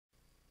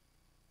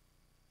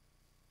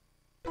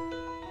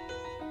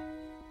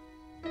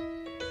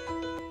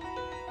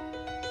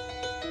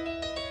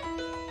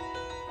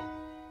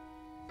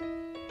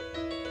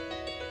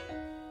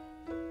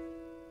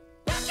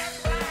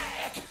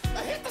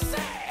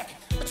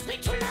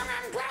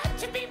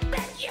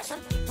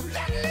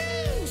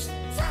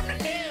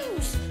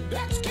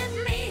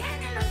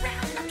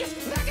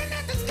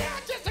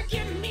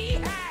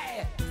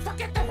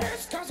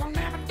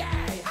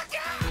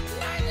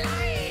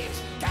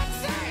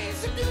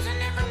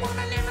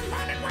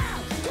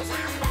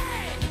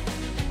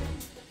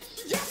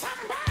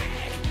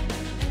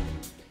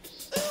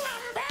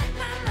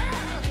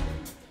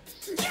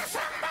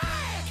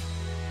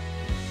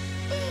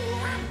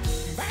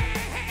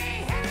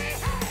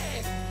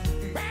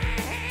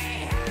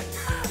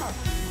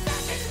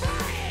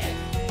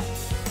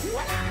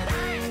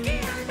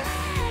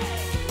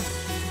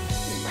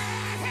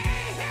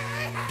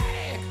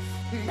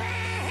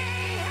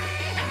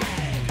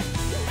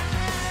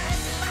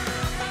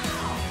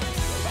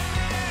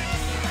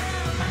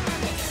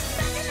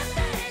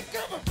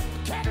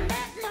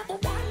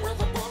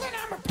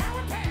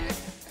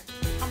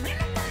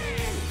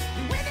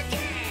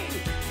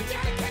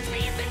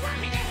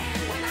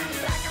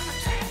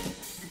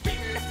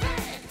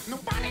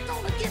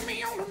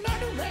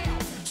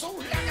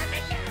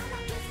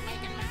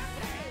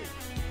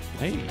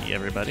Hey,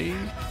 everybody.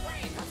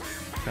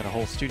 Got a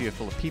whole studio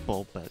full of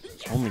people, but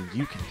only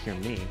you can hear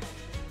me.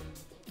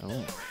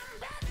 Oh.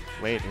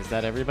 Wait, is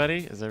that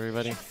everybody? Is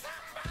everybody?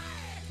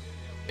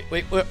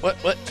 Wait, what?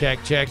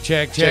 Check, check, check, check.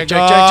 Check, check, check, check,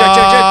 check,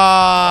 check.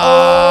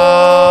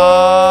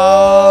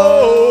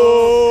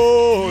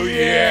 Oh,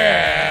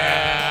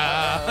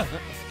 yeah.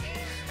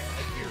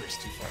 My ear is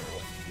too far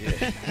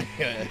away.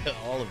 Yeah.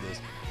 All of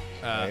this.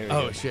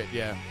 Oh, shit,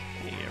 yeah.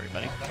 Hey,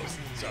 everybody.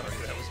 Sorry,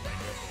 that was my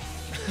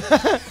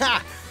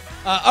note.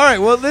 All right,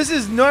 well, this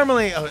is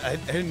normally... Oh, I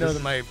didn't know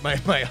that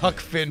my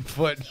Huck Finn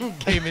foot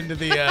came into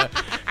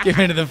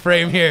the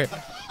frame here.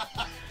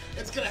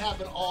 It's going to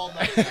happen all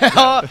night.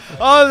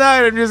 all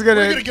night, I'm just going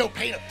to... We're going to go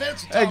paint a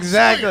fence with Tom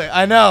Exactly, Sawyer.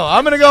 I know.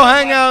 I'm going to go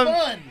hang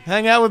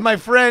fun. out with my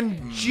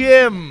friend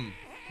Jim.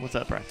 What's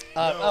up, Bryce?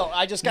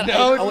 I just got.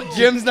 No,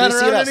 Jim's not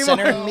around anymore.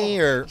 Centering me,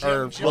 or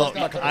Jim's well,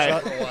 not gonna come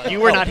for a while. You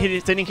were not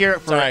sitting here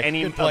for Sorry,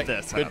 any good of point.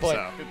 this. Good point.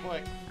 So. Good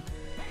point.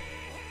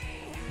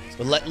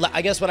 But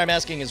I guess what I'm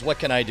asking is, what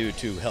can I do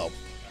to help?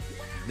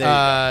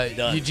 There you go.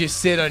 Done. You just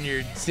sit on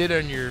your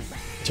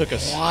Took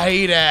us.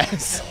 white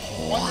ass.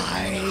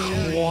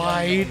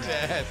 White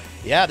ass.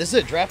 Yeah, this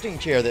is a drafting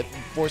chair that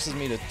forces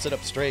me to sit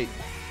up straight.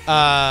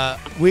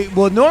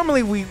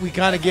 Normally we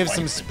kind of give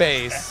some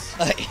space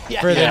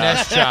for the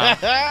nest job.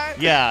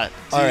 Yeah.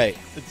 All right.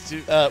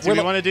 Do we're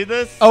we want to do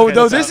this? Oh, Okay,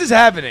 no, let's this out. is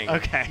happening.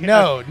 Okay.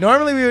 No,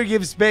 normally we would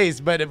give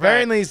space, but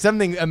apparently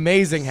something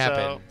amazing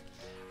happened. So,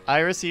 I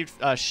received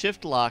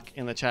Shift Lock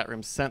in the chat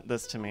room sent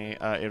this to me.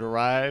 It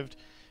arrived.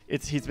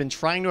 He's been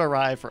trying to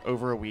arrive for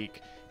over a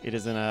week. It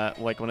is in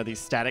one of these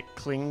static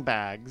cling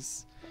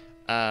bags.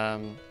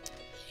 And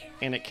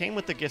it came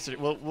with the gift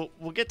certificate. Well,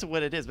 we'll get to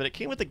what it is, but it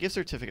came with the gift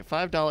certificate,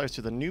 $5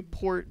 to the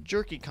Newport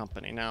Jerky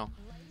Company. Now,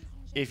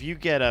 if you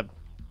get a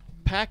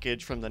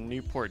package from the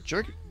Newport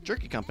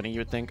Jerky Company, you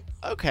would think,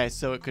 okay,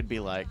 so it could be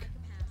like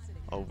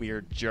a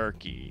weird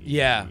jerky.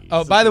 Yeah.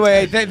 Oh, by the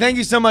way, thank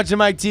you so much to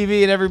Mike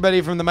TV and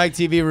everybody from the Mike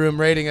TV room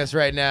rating us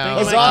right now.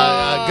 Thank you,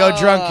 Go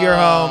drunk, you're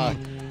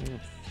home.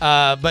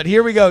 But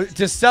here we go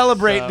to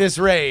celebrate this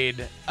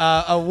raid.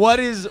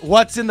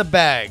 What's in the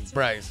bag,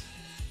 Bryce?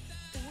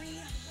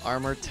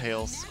 Armor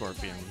tail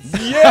scorpions.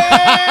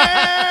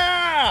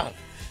 Yeah!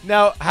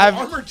 Now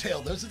Armor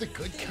tail, those are the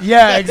good kind.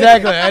 Yeah,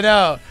 exactly. I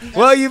know.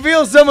 Well, you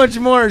feel so much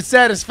more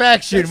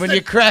satisfaction when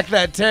you crack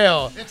that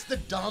tail. It's the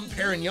Dom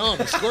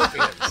Perignon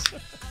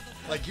scorpions.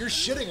 Like, you're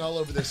shitting all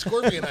over the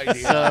scorpion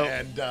idea,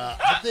 and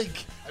I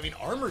mean,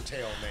 armor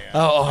tail, man.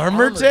 Oh,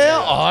 armor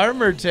tail?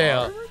 Armor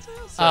tail.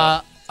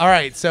 All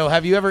right, so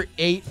have you ever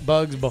ate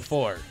bugs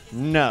before?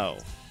 No.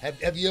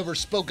 Have you ever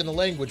spoken the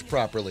language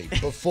properly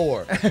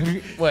before?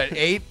 What,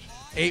 eight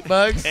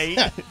bugs? Eight.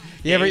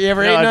 You ever ate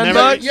I've none never-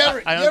 bugs? You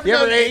ever I don't-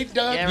 done eight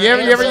done? You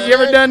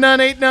ever done none,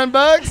 ate none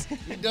bugs?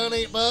 You done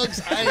 8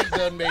 bugs? I ain't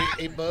done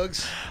eight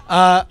bugs.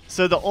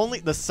 So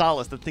the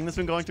solace, the thing that's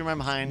been going through my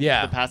mind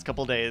Yeah. the past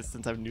couple days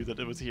since I knew that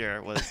it was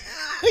here was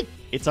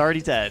it's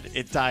already dead.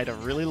 It died a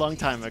really long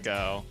time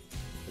ago.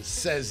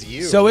 Says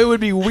you. So it would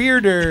be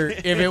weirder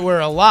if it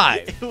were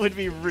alive. It would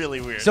be really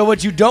weird. So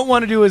what you don't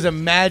want to do is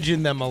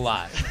imagine them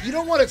alive. You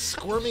don't want it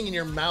squirming in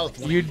your mouth.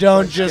 When You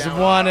don't push just down.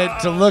 want it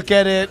to look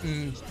at it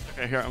and...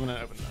 Okay, here, I'm going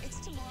to open that.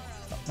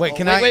 Wait,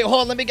 can Wait,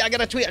 hold on. I got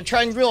to tweet. I'm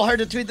trying real hard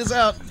to tweet this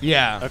out.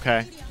 Yeah.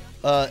 Okay.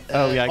 Oh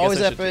yeah, I guess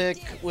always I should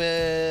epic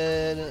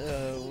when.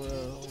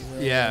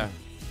 Yeah.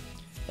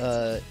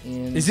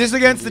 In Is this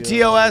against the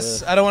studio,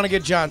 TOS? I don't want to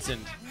get Johnson.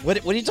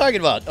 What are you talking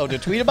about? Oh, to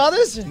tweet about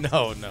this?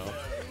 No.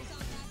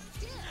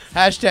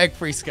 Hashtag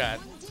free Scott.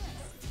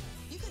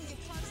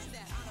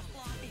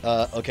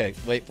 Okay.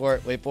 Wait for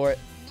it.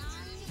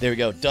 There we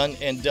go. Done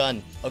and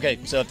done. Okay,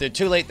 so if they're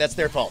too late, that's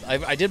their fault.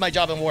 I did my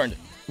job and warned.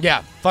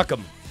 Yeah, fuck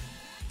them.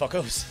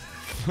 Fuckos.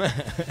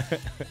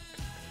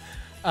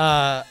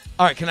 All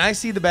right, can I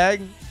see the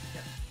bag?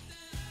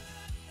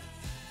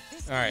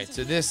 All right,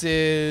 so this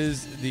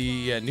is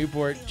the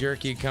Newport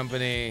Jerky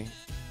Company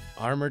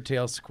Armor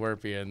Tail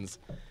Scorpions.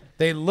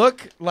 They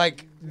look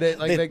like They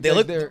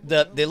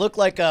look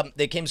like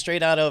they came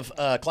straight out of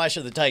Clash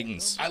of the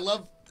Titans. I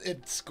love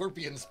it.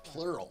 Scorpions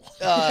plural.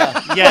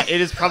 Yeah, it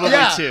is probably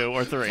Yeah. 2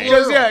 or 3.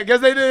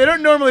 because they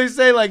don't normally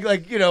say like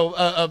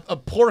a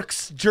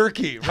pork's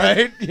jerky,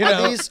 right? You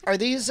know? Are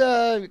these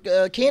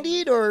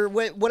candied or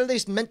what are they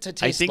meant to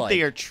taste I think like?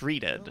 they are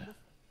treated,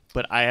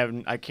 but I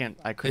couldn't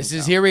This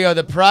is tell. here we go.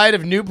 The pride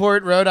of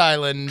Newport, Rhode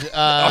Island.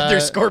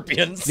 They're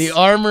scorpions. The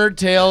Armor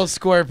Tail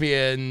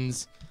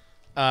Scorpions.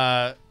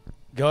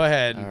 Go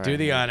ahead, All do right, the here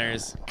we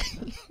honors.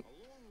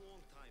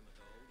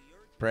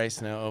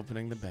 Bryce now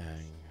opening the bag.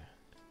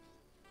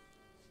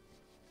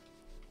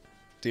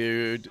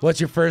 Dude. What's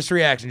your first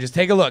reaction? Just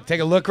take a look. Take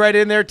a look right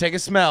in there. Take a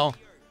smell.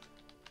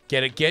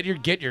 Get your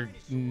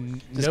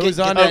nose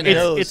on get it. that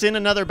nose. It's in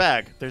another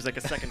bag. There's like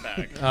a second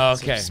bag. Oh,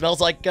 okay. Smells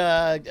like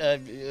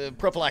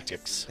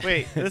prophylactics.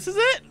 Wait, this is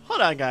it?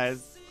 Hold on,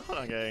 guys. Hold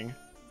on, gang.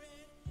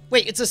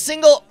 Wait, it's a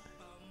single.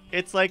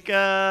 It's like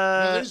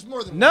No, there's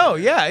more than No,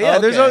 one. yeah.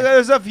 Okay.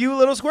 There's a few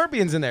little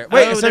scorpions in there.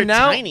 Wait, oh, so they're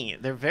now tiny.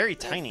 They're very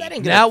tiny. That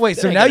ain't now gonna- wait.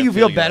 that So ain't now gonna you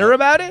fill feel better up.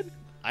 about it?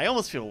 I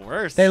almost feel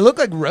worse. They look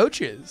like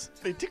roaches.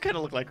 They do kind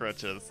of look like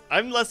roaches.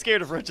 I'm less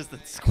scared of roaches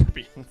than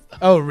scorpions.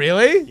 Oh,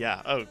 really?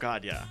 Yeah. Oh,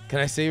 God, yeah. Can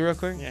I see real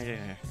quick?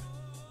 Yeah.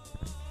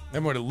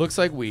 Remember what it looks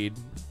like weed.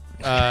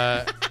 Is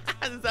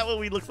that what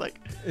weed looks like?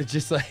 It's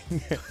just like...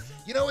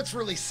 You know what's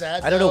really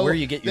sad? I don't know though? where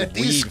you get your that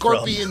these weed from.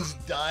 scorpions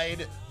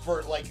died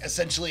for like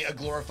essentially a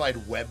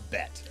glorified web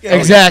bet.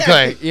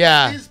 Exactly.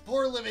 Yeah. These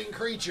poor living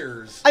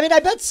creatures. I mean,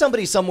 I bet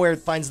somebody somewhere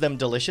finds them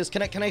delicious.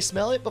 Can I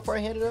smell it before I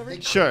hand it over? They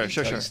Sure, could be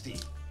sure. tasty.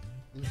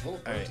 Full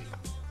of protein.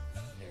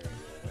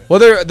 Well,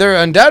 they're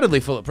undoubtedly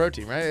full of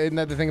protein, right? Isn't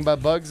that the thing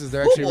about bugs? Is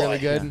they're actually boy. really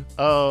good? Yeah.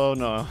 Oh,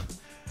 no. Oh,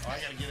 I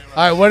gotta get it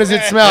All right, what does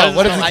it smell?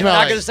 What does it I'm smell not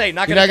like? gonna say.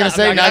 Not You're gonna. not gonna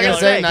say. I'm Not gonna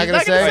say. Not He's gonna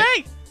not gonna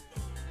say. say.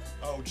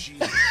 Oh,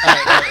 Jesus. Oh,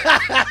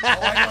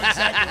 I know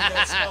exactly what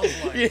that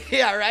smells like.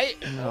 Yeah, right.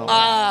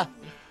 No.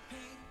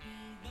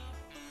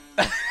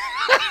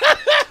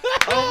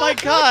 Oh my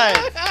God!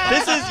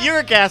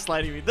 You're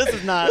gaslighting me. This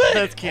is not.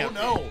 That's Oh camp.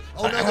 no!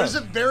 Oh no! There's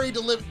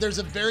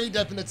a very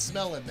definite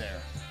smell in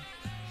there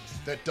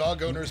that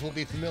dog owners will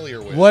be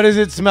familiar with. What does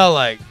it smell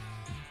like?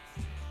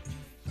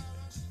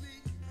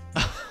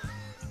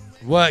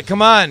 What?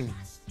 Come on.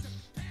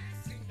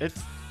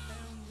 It's.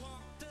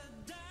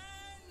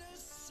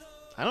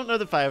 I don't know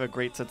if I have a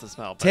great sense of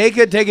smell. But Take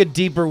a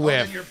deeper Oh,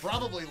 then whiff. you're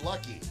probably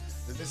lucky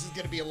that this is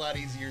going to be a lot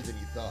easier than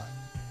you thought.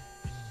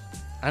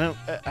 I don't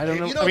If know.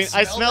 you I don't mean,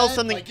 I smell that,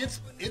 something. Like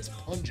it's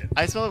pungent.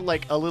 I smell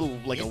like a little,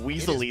 like a It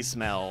weaselly is-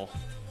 smell,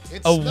 It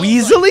A smells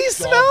weaselly like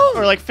smell?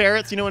 dog or like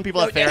ferrets. You know when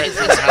people have ferrets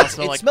in the house,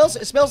 smell It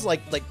like. smells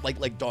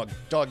like dog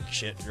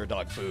shit or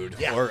dog food.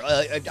 Yeah. Or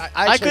I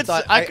I actually could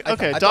thought s- I c-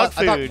 okay, dog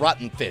I thought food.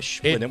 rotten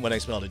fish when I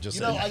smelled it. Just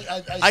You know,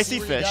 then. I see see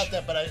where you fish. got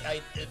that, but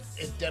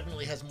it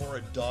definitely has more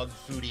a dog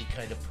foody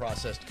kind of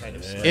processed kind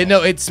of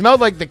smell. It smelled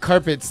like the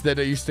carpets that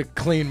I used to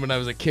clean when I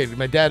was a kid.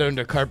 My dad owned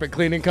a carpet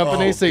cleaning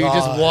company, Oh, so you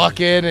just God. walk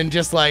in and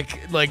just like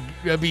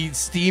be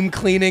steam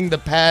cleaning the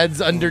pads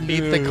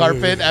underneath the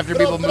carpet after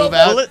people But move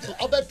I'll out. bet-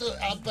 I'll bet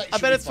I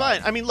bet it's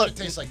fine. I mean, look. It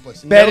tastes like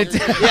pussy. Bet it-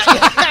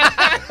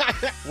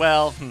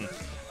 Well,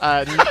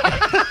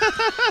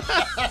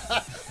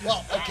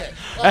 Well, okay.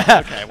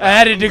 okay. I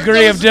had a For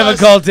degree of those us-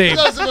 difficulty. For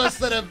those of us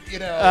that have,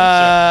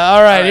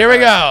 All right, here we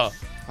go.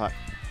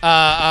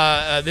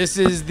 Alright. This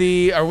is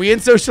the. Are we in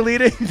social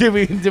eating? Did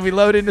we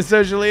load into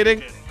social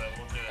eating?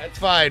 That's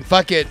fine.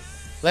 Fuck it.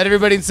 Let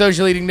everybody in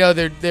social eating know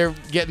they're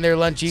getting their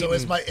lunch eaten.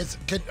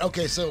 So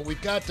okay. So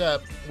we've got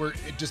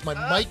does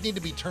my mic need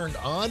to be turned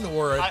on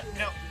or?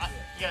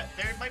 Yeah,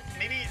 there might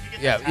maybe if you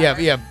get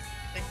yeah.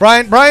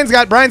 Brian's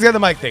got the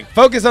mic thing.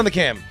 Focus on the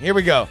cam. Here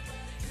we go.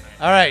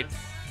 All right.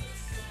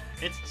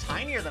 It's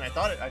tinier than I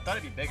thought. I thought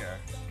it'd be bigger.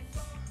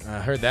 I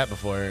heard that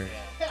before.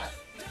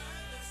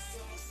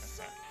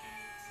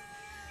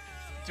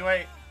 Do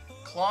I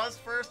claws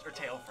first or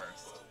tail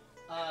first?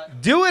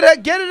 Do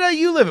it. Get it how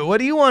you live it. What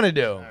do you want to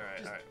do? All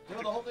right.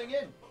 Throw the whole thing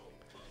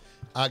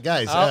in.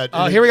 Guys.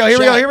 Here we go, here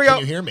we go, chat, here we go. Can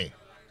you hear me?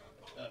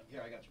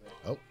 Here, I got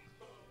you.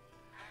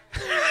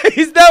 Oh.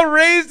 He's now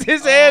raised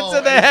his hands Oh,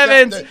 to the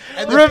and he's got heavens,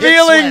 and the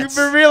revealing pit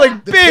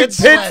sweats. The big pit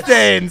sweats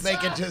stains.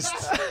 Make it just.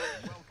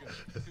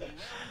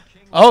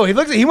 Oh,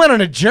 he went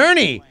on a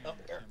journey.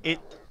 It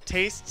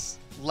tastes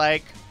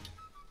like.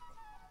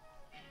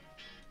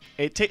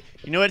 You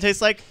know what it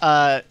tastes like?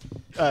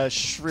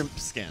 Shrimp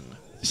skin.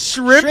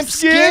 Shrimp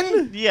skin?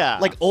 skin? Yeah.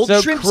 Like old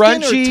So shrimp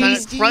crunchy. skin or Kinda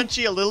tasty?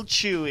 crunchy, a little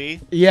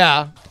chewy.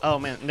 Yeah. Oh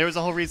man, there was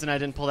a whole reason I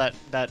didn't pull that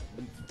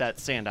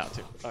sand out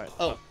too. All right.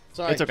 Oh,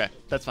 sorry. It's okay.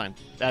 That's fine.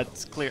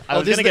 That's clear. I Oh,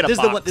 was this gonna get a is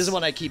box. the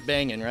one I keep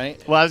banging,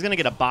 right? Well, I was gonna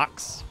get a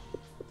box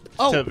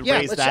Oh, to yeah.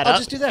 raise let's- that I'll up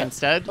just do that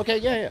instead. Okay,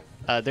 yeah.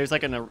 There's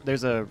like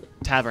there's a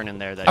tavern in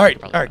there that. All you right.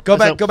 could All probably right.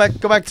 Go find.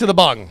 back. Go back to the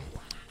bong.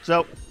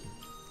 So,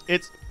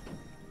 it's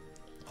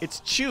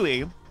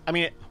chewy. I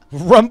mean,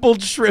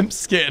 Rumpled shrimp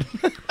skin.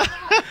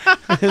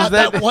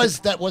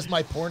 That was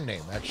my porn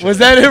name actually. Was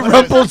that it? When I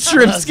was- Rumpled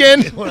shrimp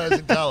skin? When I was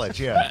in college,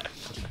 yeah.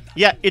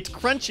 yeah, it's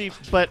crunchy,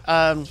 but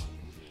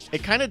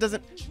it kind of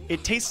doesn't.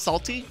 It tastes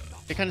salty.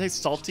 It kind of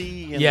tastes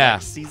salty and Yeah.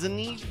 like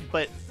seasony,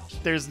 but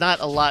there's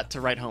not a lot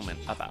to write home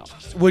about.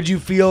 Would you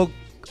feel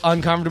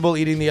uncomfortable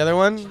eating the other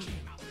one?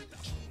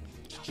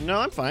 No,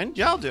 I'm fine.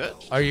 Yeah, I'll do it.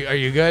 Are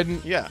you good?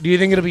 Yeah. Do you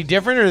think it'll be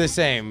different or the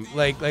same?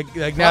 Like now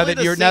Probably that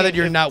the you're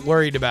same not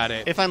worried about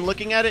it. If I'm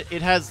looking at it,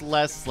 it has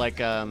less like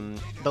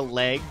the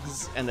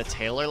legs and the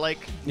tail are like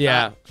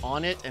Yeah. not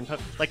on it, and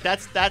like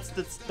that's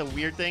the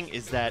weird thing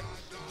is that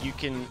you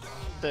can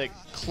the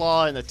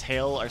claw and the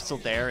tail are still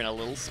there and a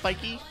little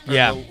spiky, or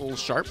Yeah. a little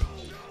sharp.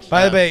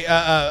 By the way,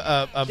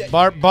 Barbarix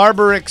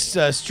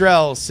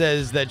Strell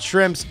says that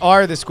shrimps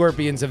are the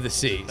scorpions of the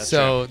sea. That's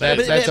so true.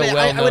 that's a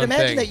well-known I would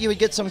imagine thing. that you would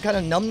get some kind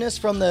of numbness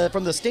from the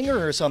stinger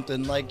or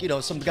something, like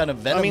some kind of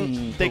venom. I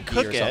mean, they pokey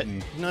cook or it.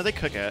 something. No, they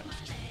cook it.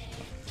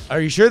 Are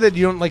you sure that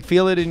you don't like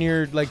feel it in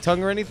your like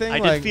tongue or anything? I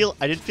Like,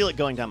 did feel it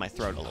going down my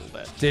throat a little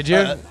bit Did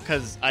you?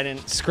 because I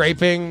didn't.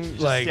 Scraping,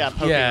 like yeah,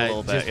 poking a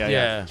little bit, just-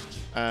 yeah.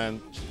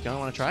 Y'all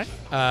want to try?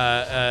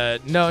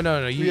 No.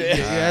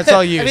 That's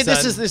all you. I mean, son.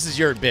 this is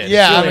your bid.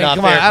 Yeah, It's I really mean, not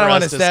come on, fair I don't for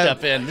wanna us to step-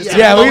 step in. This is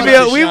Yeah, a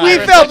we bonus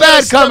felt shot.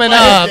 bad coming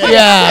up.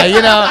 Yeah,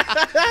 you know.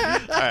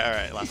 All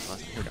right.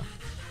 Last. Here we go.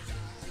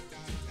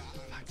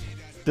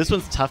 This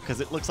one's tough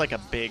because it looks like a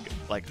big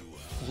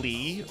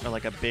flea or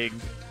like a big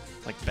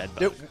bed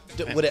bug.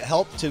 Would it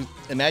help to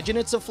imagine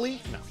it's a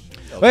flea? No.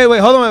 Wait,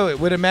 hold on, wait.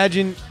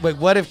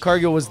 What if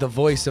Cargill was the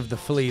voice of the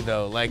flea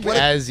though? Like What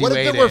as if, you what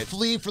ate if there were it.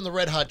 Flea from the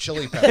Red Hot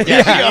Chili Peppers?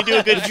 Yeah, can you do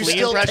a good Would you flea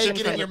still impression take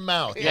it from in your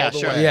mouth? Yeah, all the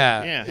sure. way?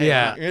 Yeah.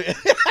 Hey,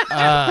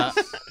 Uh,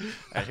 All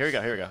right, here we go.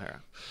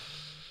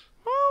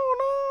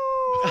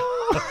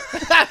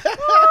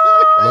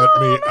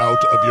 Let me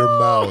out of your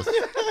mouth.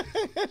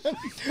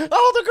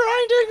 Oh, the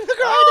grinding!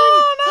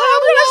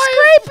 I'm gonna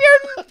scrape your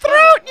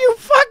throat, you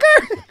fucker!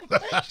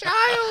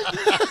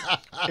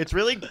 It's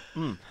really,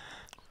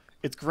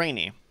 it's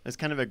grainy. It's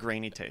kind of a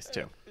grainy taste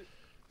too.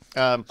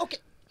 Okay.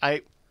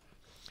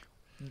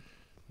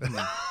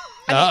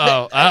 Uh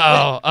oh.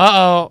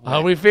 How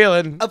are we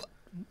feeling?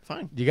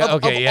 Fine. You got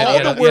Of okay. all Yeah, the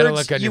you got a words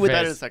look on you your would-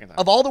 Better the face. second time.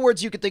 Of all the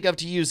words you could think of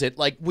to use it,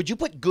 like, would you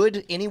put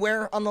good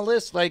anywhere on the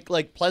list? Like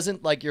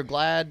pleasant, like you're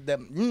glad that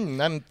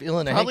I'm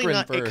feeling a Probably hankering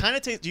not. for. It kind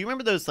of tastes. Do you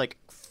remember those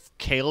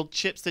kale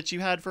chips that you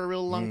had for a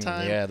real long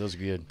time? Yeah, those are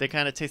good. They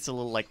kind of taste a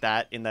little like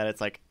that in that it's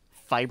like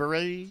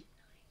fibery.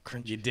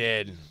 You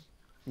did.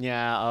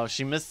 Yeah. Oh,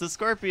 she missed the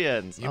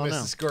scorpions. You oh, missed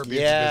no. the Scorpion's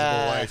Yeah.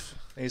 invisible wife.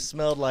 They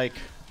smelled like.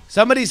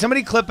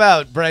 Somebody clip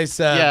out Bryce.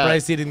 Yeah.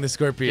 Bryce eating the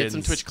scorpions. Get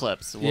some Twitch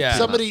clips. Yeah.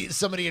 put 'em up.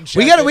 Somebody in chat.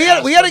 We gotta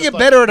asked we gotta when get the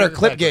better fuck at our Burger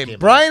clip Packer game. came out.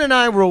 Brian and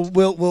I will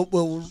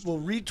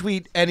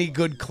retweet any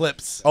good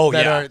clips. Oh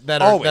that yeah,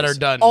 that are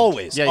done.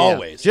 Always, Yeah, yeah.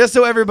 always. Just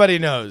so everybody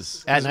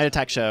knows. At Night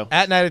Attack Show.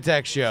 At Night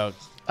Attack Show.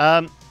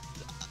 I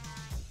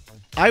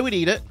would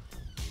eat it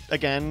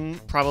again,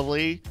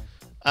 probably.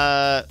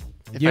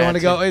 If You I want had to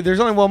go? Hey, there's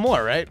only one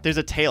more, right? There's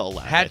a tail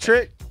left. I Hat think.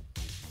 trick.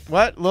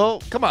 What?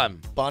 Lil, come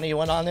on, Bonnie, you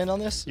went on in on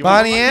this?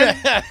 Bonnie Ann.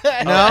 Oh,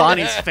 No.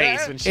 Bonnie's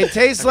face when she. It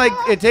tastes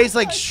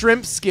like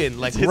shrimp skin,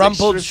 like tastes like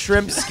rumpled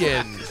shrimp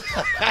skin.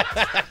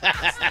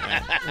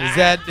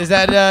 Does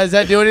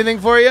that do anything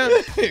for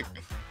you? Yeah.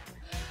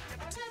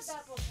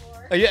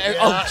 Yeah,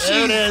 Oh,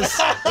 there it jeez. is.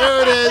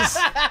 There it is.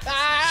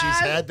 She's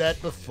had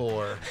that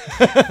before.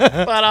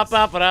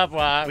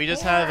 We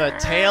just have a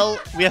tail.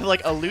 We have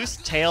a loose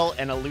tail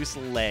and a loose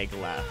leg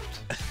left.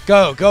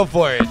 Go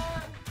for it.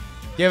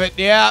 Give it.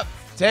 Yeah.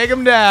 Take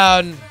him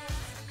down.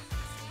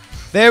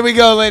 There we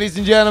go, ladies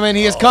and gentlemen.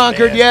 He has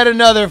conquered man. yet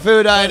another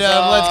food item.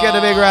 Let's get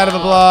a big round of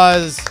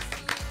applause.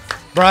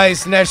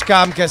 Bryce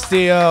Neshcom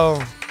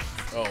Castillo.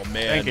 Oh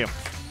man. Thank you.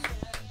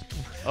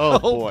 Oh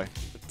boy.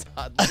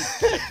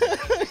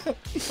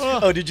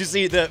 Oh, did you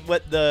see which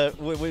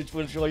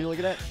one are you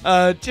looking at?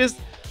 I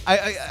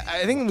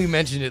think we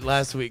mentioned it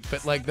last week,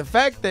 but the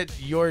fact that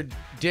your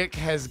dick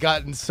has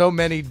gotten so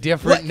many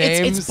different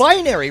names. It's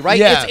binary, right?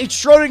 Yeah. It's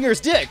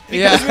Schrodinger's dick.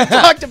 Yeah. Because we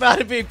talked about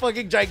it being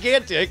fucking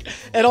gigantic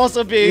and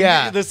also being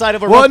the side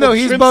of a well, rumpled no,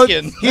 he's shrimp both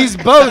skin. he's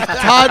both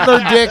toddler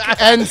dick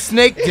and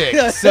snake dick.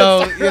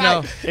 So you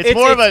know, It's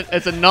more of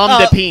a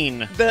nom de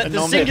pine. The A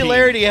nom de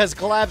singularity has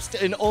collapsed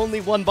in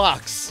only one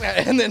box.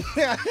 And then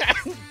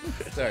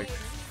sorry.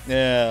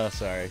 Yeah,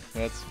 sorry.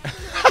 That's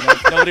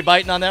nobody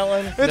biting on that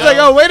one. it's like,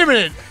 oh wait a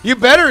minute, it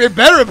better have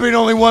been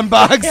only one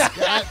box.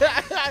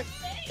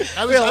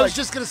 I was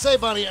just gonna say,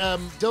 Bonnie,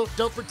 don't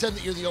pretend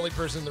that you're the only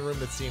person in the room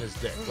that's seen his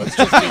dick. Let's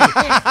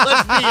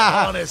be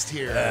honest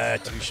here.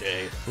 Touche.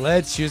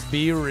 Let's just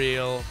be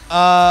real.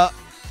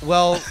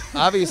 Well,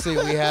 obviously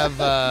we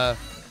have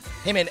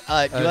Hey man, do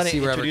you want to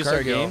introduce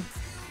our game?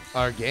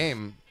 Our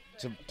game.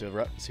 To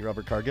see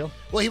Robert Cargill?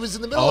 Well, he was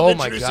in the middle Oh of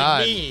my introducing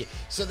God. me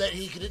so that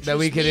he could introduce That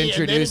we could me introduce-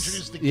 and then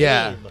introduce the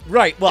yeah. game.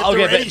 Right. Well, If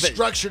there okay, were any but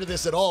structure to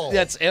this at all.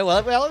 that's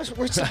well.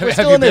 We're Have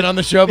still you in been on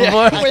the show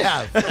before? I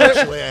have.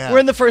 Actually, I have. We're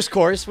in the first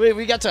course.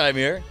 We got time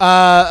here.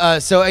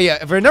 So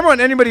yeah, for number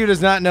one, anybody who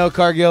does not know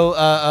Cargill,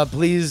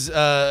 please,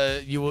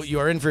 you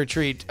are in for a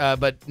treat.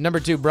 But number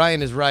two,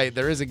 Brian is right.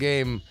 There is a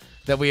game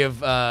that we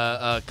have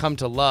come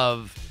to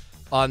love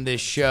on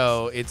this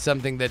show. It's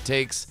something that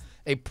takes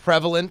a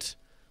prevalent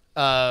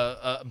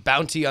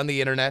bounty on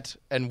the internet,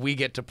 and we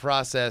get to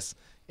process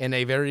in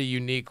a very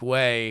unique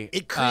way.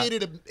 It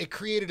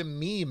created a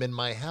meme in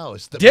my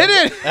house. That Did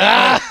my- it?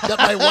 that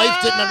my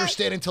wife didn't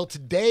understand until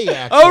today,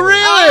 actually. Oh,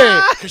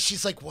 really? Because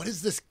she's like, what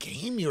is this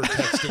game you're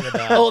texting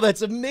about? Oh,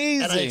 that's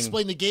amazing. And I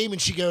explained the game,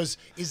 and she goes,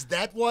 is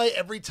that why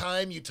every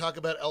time you talk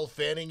about Elle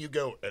Fanning, you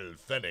go, Elle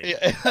Fanning?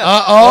 No.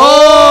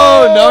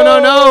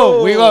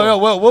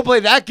 We'll play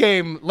that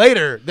game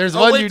later. There's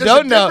one wait, you there's a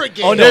don't know. different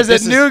game. Oh, Oh, no, there's a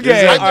this is- new this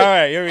is- game. all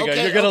right, here we go.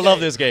 Okay, You're gonna okay. love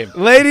this game.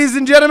 Ladies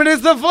and gentlemen,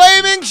 it's the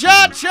Flaming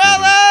Shot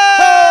Challenge!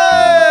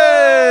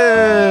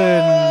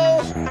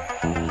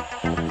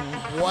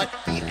 What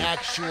the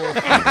actual...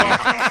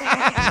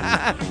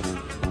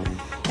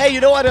 Hey,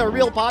 you know what are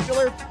real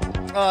popular?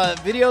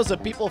 Videos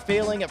of people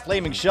failing at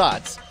flaming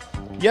shots.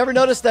 You ever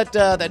notice that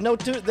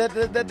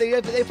that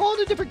they fall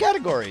into different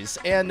categories,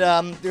 and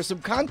there's some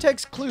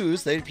context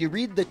clues that if you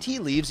read the tea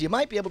leaves, you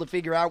might be able to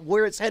figure out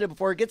where it's headed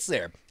before it gets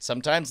there.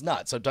 Sometimes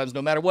not. Sometimes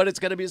no matter what, it's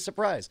going to be a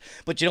surprise.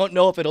 But you don't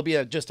know if it'll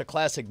be just a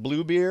classic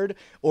Bluebeard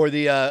or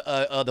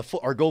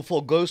or go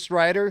full Ghost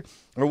Rider,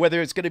 or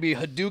whether it's going to be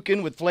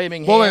Hadouken with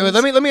flaming hands. Well,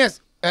 wait, let me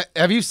ask.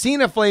 Have you seen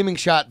a flaming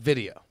shot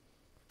video?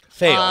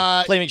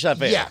 Fail. Flaming shot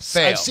fail. Yes,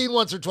 Fail. I've seen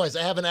once or twice.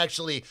 I haven't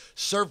actually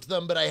surfed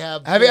them, but I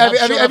have. Have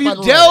shown up you on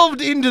Reddit.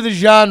 delved into the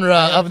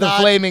genre of the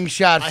not- flaming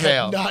shot I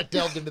fail? have not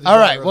delved into the All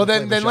genre right. of Well, the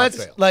then flaming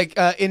shot let's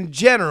fail. in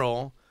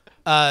general,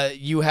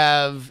 you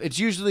have it's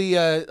usually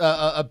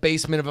a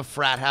basement of a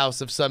frat house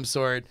of some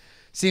sort.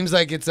 Seems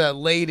like it's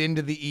late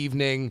into the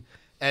evening.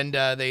 And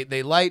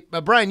they light.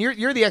 Brian,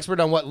 you're the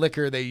expert on what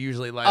liquor they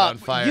usually light on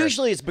fire.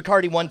 Usually it's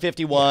Bacardi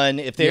 151.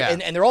 If they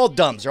and they're all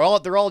dumps. They're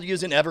all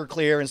using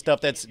Everclear and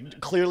stuff that's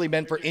clearly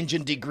meant for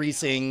engine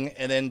degreasing,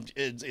 and then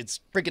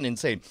it's freaking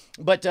insane.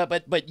 But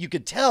you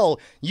could tell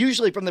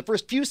usually from the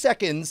first few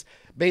seconds,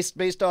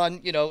 based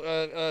on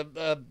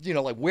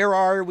like where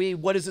are we?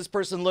 What does this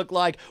person look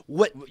like?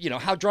 What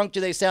how drunk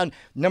do they sound?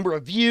 Number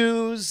of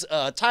views,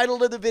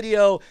 title of the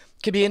video.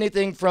 Could be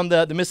anything from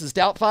the Mrs.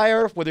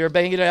 Doubtfire, where they're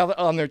banging it out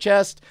on their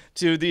chest,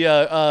 to the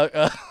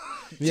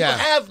You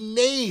have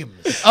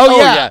names. Oh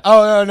yeah.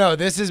 Oh no.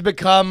 This has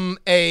become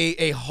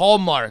a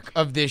hallmark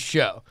of this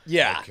show.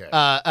 Yeah. Okay.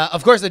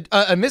 Of course, a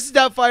Mrs.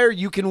 Doubtfire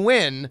you can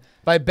win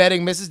by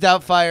betting Mrs.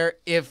 Doubtfire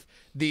if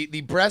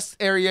the breast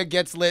area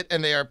gets lit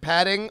and they are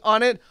patting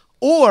on it,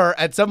 or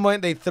at some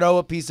point they throw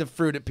a piece of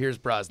fruit at Pierce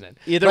Brosnan.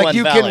 Either like one,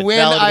 you valid, can win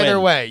valid either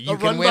win. way. You A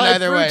can win run-by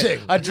either way.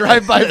 fruiting. A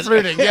drive-by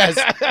fruiting. Yes.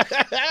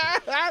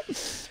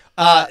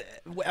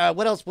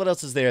 What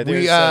else is there?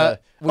 We, There's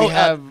we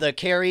have the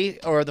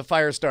carry or the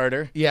fire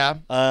starter. Yeah.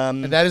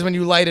 And that is when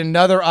you light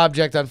another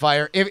object on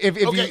fire. If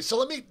Okay, you, so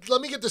let me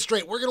get this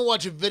straight. We're gonna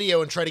watch a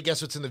video and try to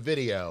guess what's in the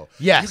video.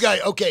 Yes. You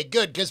guys, okay,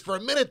 good. Because for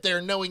a minute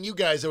there, knowing you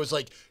guys, I was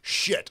like,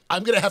 shit,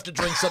 I'm gonna have to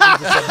drink something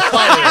that's on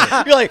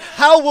fire. You're like,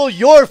 how will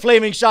your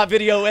flaming shot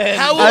video end?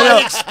 How will I know.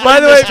 I explain By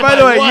the this way, to by my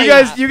the way,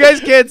 wife? you guys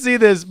can't see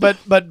this, but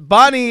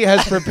Bonnie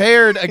has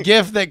prepared a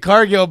gift that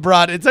Cargill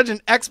brought in such an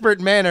expert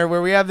manner,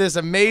 where we have this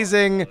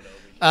amazing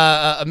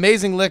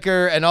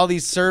liquor and all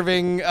these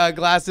serving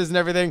glasses and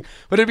everything.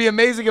 But it'd be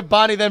amazing if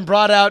Bonnie then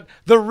brought out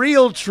the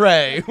real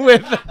tray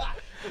with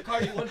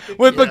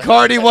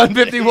Bacardi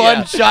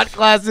 151 shot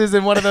glasses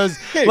and one of those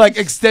like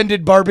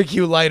extended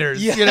barbecue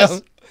lighters. Yes. You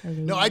know.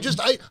 No, I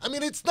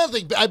mean, it's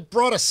nothing. I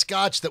brought a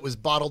scotch that was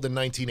bottled in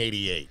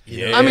 1988.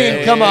 You know? I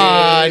mean, come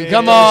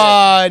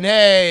on,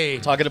 hey.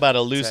 Talking about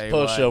a loose Tell you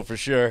post what. show for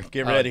sure.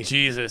 Get ready.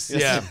 Jesus,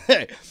 yeah.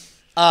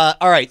 All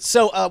right.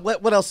 So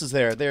what else is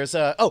there? There's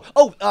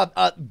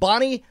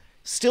Bonnie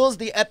still is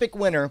the epic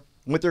winner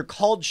with her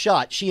called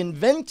shot. She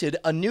invented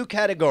a new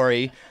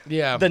category.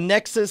 Yeah. The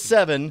Nexus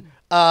 7.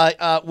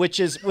 Which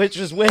is when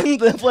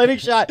the flaming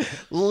shot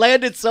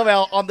landed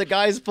somehow on the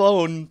guy's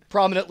phone,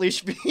 prominently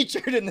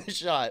featured in the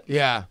shot.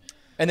 Yeah.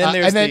 And then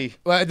there's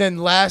then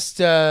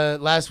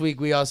last week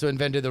we also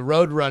invented the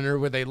Roadrunner,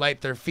 where they light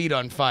their feet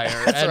on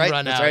fire and right,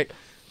 run that's out. right.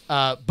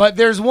 But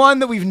there's one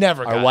that we've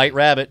never our got. white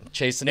rabbit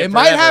chasing it. It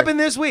might forever. happen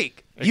this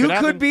week. You could could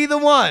happen. be the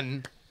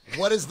one.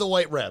 What is the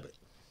White Rabbit?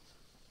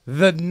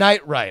 The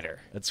Night Rider.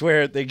 That's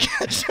where they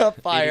catch on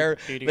fire,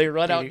 they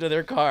run out to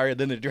their car, and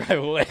then they drive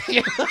away.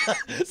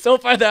 So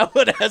far, that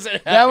one hasn't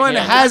happened. That one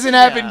yet. hasn't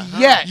happened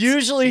yet.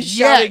 Usually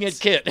shouting at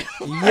Kit.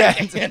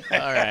 Yet. All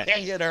right.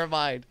 In her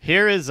mind.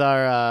 Here is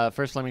our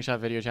first flaming shot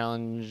video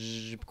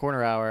challenge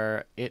corner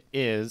hour. It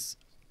is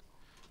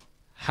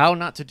how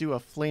not to do a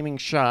flaming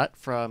shot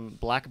from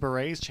Black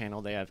Beret's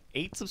channel. They have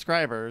 8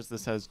 subscribers.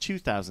 This has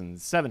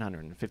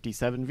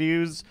 2,757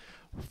 views,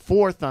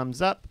 4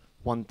 thumbs up,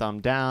 1 thumb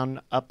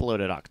down.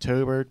 Uploaded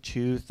October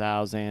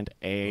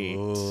 2008.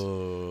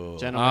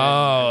 Gentlemen,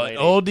 Oh, and lady.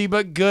 oldie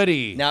but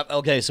goodie. Now,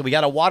 okay, so we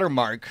got a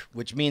watermark,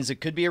 which means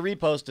it could be a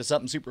repost to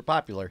something super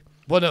popular.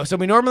 Well, no. So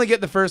we normally get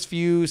the first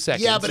few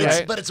seconds. Yeah, but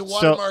right? it's a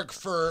watermark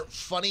for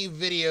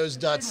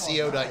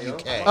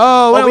funnyvideos.co.uk.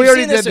 Oh, well, we we've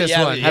already seen did this this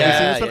one. one. Yeah, Have you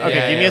seen this one? yeah, Okay,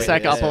 yeah, give me yeah, a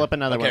sec. yeah, I'll yeah. pull up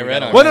another Okay, one.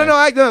 right on. Well,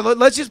 no.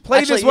 Let's just play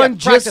Actually, this one yeah,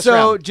 just practice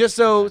so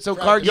round.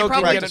 Cargill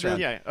can practice get it.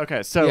 round. Yeah.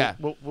 Okay. So Yeah.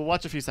 we'll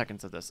watch a few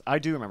seconds of this. I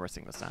do remember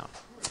seeing this now.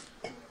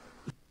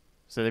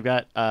 So they've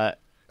got.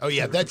 Oh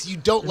yeah, that's you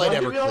don't let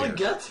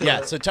Everclear.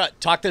 Yeah, so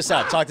talk this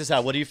out. Talk this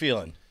out. What are you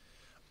feeling?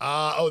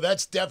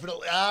 That's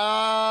definitely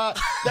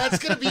that's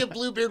gonna be a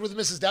Bluebeard with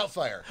Mrs.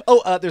 Doubtfire.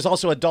 Oh, there's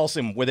also a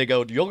dulcim where they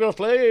go, "You're gonna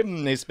flame,"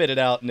 and they spit it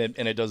out, and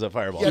it does a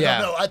fireball. Yeah,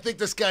 Yeah. no, I think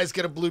this guy's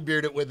gonna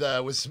Bluebeard it with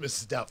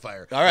Mrs.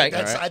 Doubtfire. All right,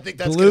 that's, all right. I think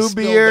that's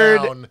Bluebeard.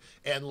 gonna spill down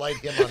and light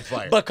him on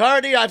fire.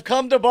 Bacardi, I've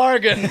come to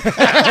bargain.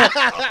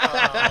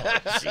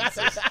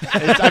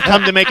 I've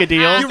come to make a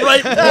deal. You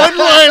write one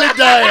line of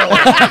dialogue.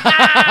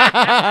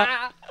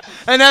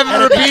 And have it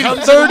it repeat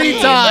becomes a 30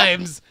 meme.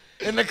 times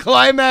in the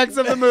climax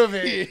of the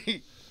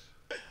movie.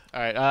 All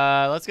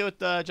right, let's go with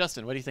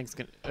Justin. What do you think's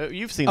gonna?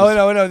 You've seen. Oh this.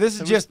 no,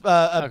 this is just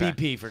a Okay.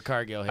 BP for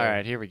Cargill here. All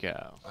right, here we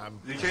go.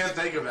 You can't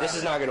think of it. This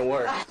is not gonna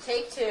work.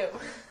 Take two.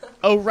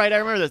 Oh right, I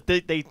remember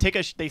this. They take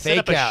a they set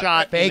up a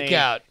shot Fake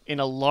out.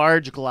 in a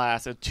large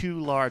glass, a too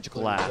large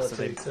glass.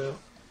 So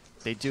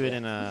they do it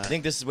in a. I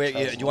think this is where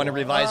you want to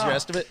revise your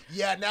estimate.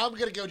 Yeah, now I'm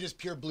gonna go just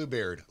pure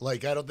Bluebeard.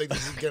 Like I don't think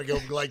this is gonna go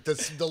like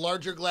this. The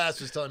larger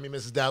glass was telling me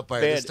Mrs. Doubtfire.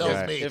 This tells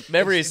Man, me if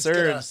memory it's gonna-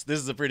 serves, this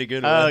is a pretty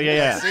good one. Oh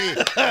yeah. See,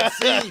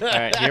 see. All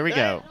right, here we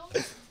go.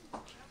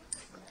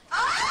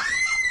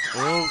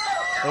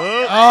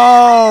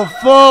 Oh,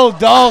 full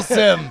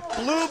Dalsum.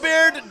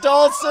 Bluebeard,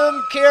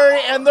 Dalsum,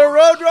 Carrie, and the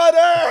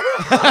Roadrunner.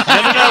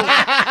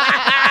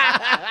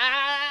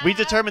 We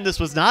determined this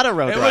was not a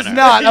Roadrunner. It was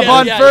not.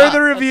 Upon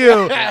further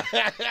review,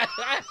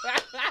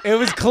 it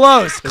was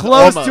close.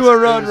 Close Almost. to a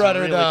It was Roadrunner,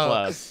 really though.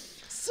 Close.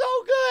 So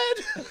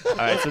good. All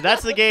right, so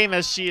that's the game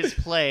as she is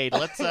played.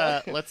 Let's.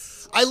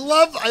 I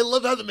love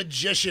how the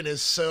magician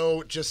is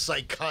so just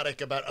psychotic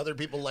about other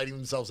people lighting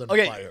themselves on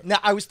Okay, fire. now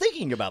I was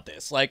thinking about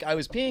this. Like I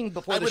was peeing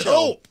before I the would show,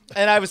 hope.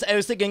 and I was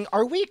thinking,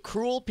 are we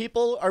cruel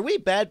people? Are we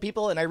bad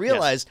people? And I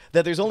realized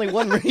that there's only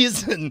one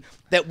reason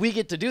that we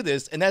get to do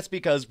this, and that's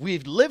because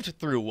we've lived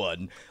through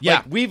one. Yeah.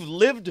 Like, we've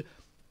lived.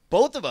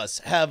 Both of us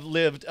have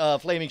lived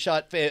flaming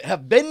shot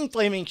have been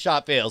flaming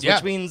shot fails, Yeah.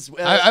 which means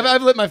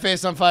I've lit my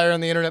face on fire on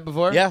the internet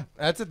before. Yeah.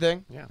 That's a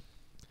thing. Yeah.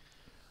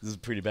 this is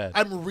pretty bad.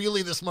 I'm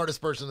really the smartest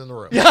person in the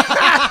room.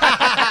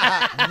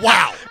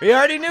 Wow. We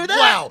already knew that.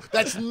 Wow.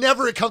 That's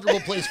never a comfortable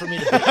place for me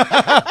to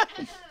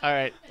be. All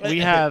right, we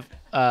have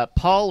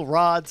Paul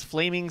Rod's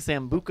flaming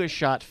Sambuca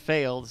shot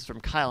failed. This is from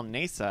Kyle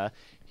Nasa.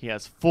 He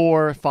has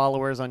 4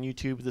 followers on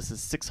YouTube. This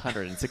is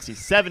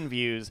 667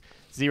 views.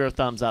 0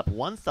 thumbs up,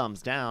 1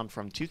 thumbs down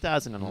from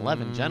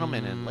 2011,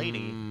 gentlemen and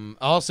lady.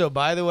 Also,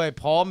 by the way,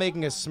 Paul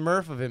making a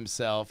Smurf of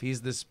himself.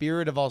 He's the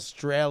spirit of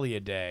Australia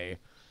Day.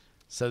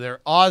 So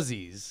they're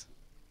Aussies.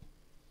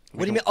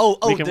 What do you mean? we Oh,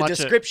 can the watch it.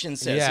 description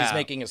says Yeah. he's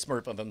making a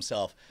smurf of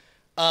himself.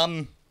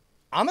 I'm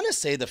gonna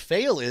say the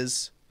fail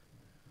is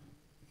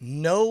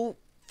no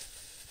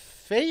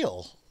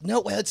fail. No,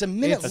 well, it's a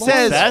minute It long.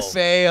 says though.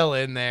 fail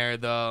in there,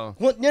 though.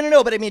 Well,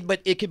 no, but I mean, but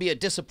it could be a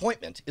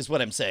disappointment, is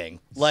what I'm saying.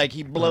 Like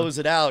he blows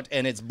it out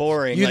and it's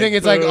boring. You think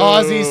it's like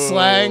Aussie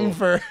slang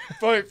for...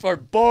 for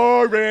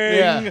boring?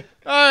 Yeah.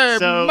 Hey,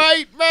 So-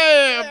 mate,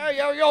 man.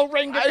 Yo,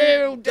 ring the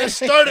dude. This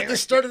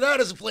started out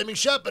as a flaming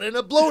shot, but ended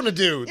up blowing a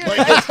dude. Like,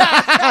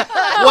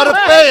 what a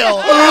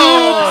fail!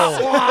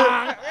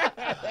 Oh.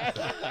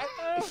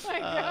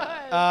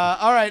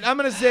 All right, I'm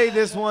going to say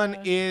this one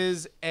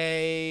is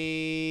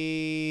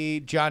a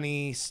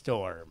Johnny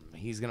Storm.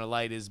 He's going to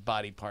light his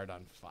body part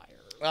on fire.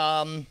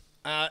 I'm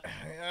gonna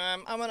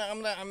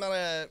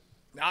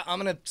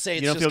say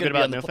it's You don't just feel gonna good be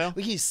about on the no fail?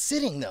 Well, he's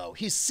sitting though.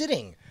 He's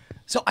sitting.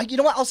 So you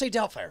know what? I'll say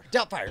Doubtfire.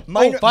 Doubtfire.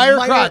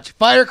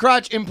 Fire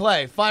crotch in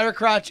play. Fire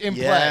crotch in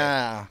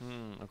Yeah.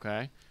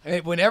 Okay.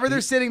 play. Whenever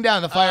they're sitting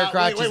down, the fire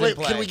crotch is in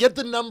play. Can we get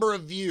the number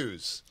of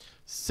views?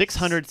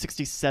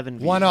 667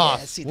 views. one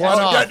off? see, One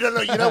that's- off.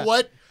 No. You know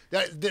what?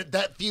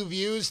 That few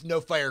views,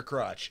 no fire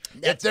crotch.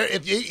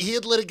 If he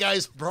had lit a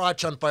guy's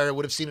crotch on fire, I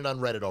would have seen it on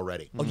Reddit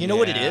already. Oh, you know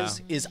what it Yeah.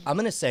 is I'm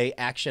gonna say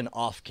action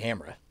off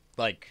camera.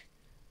 Like,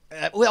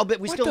 well,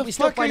 but we What still the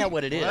still fuck find are out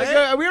what it is.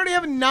 Like, we already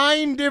have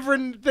 9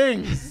 different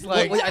things.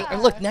 Like,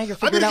 Look, now you're I'm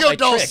figuring gonna out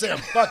go my trick. Dulcim.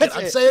 Fuck it.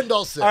 I'm saying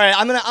Dulcim. All right,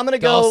 I'm gonna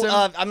go.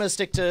 Dulcim? I'm gonna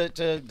stick to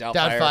Doubtfire.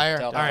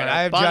 Doubtfire. All right,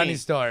 I have Bonnie. Johnny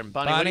Storm.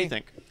 Bonnie, what do you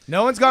think?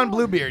 No one's gone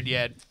Bluebeard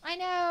yet. I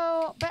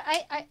know, but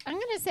I'm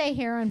gonna say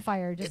hair on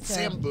fire. Just It's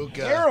so. Sambuca.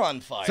 Hair on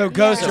fire. So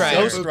Ghost Yeah.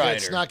 Rider. Ghost Sambuca, Rider.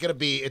 It's not gonna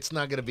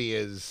be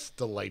as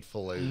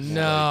delightful as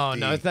No,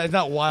 like it's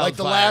not wildfire. like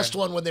the last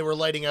one when they were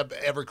lighting up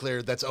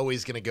Everclear. That's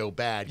always gonna go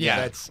bad. Yeah.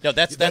 That's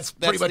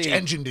pretty much the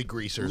engine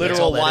degreaser. That's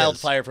literal all that is.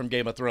 wildfire from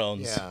Game of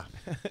Thrones. Yeah.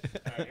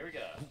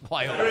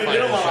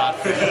 Wildfire shot.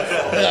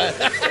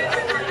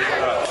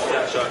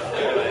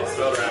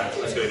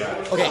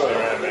 Okay,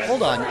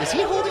 hold on. Is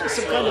he holding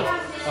some kind of?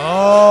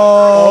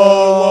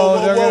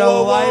 Oh, they're going to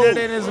light it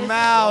in his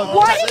mouth.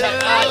 What?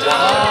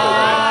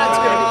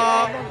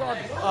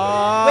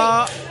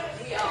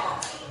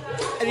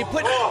 And he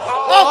put.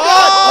 Oh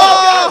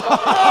God!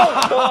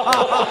 Oh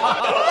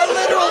God! A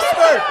literal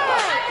spurt.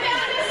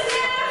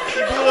 He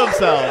blew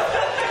himself.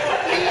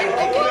 He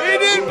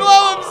didn't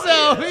blow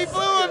himself. He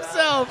blew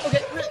himself.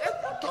 Okay.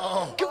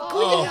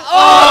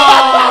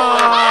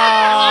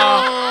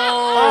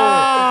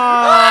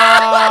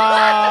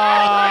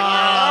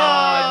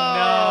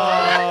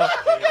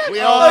 We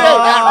all know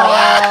that,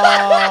 right?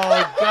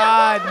 Oh,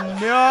 God,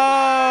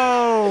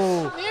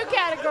 no. New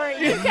category.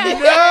 New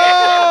category.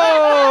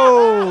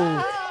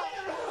 No.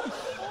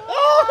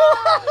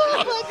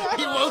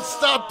 He won't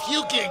stop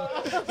puking.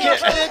 He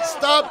can't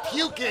stop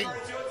puking.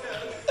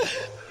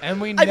 And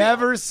we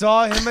never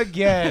saw him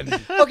again.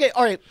 Okay,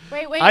 all right.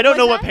 Wait. I don't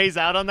know what's what that? pays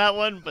out on that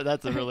one, but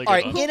that's a really All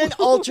good right, one. in an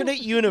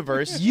alternate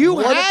universe, You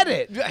what had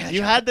it.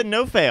 You had the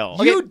no fail.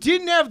 You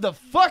didn't have the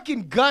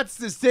fucking guts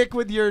to stick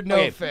with your no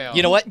Okay, fail.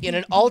 you know what? In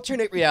an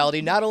alternate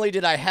reality, not only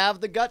did I have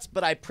the guts,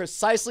 but I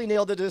precisely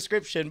nailed the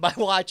description by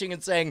watching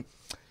and saying,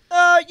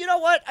 you know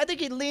what? I think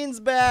he leans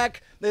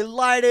back. They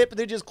light it, but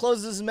then just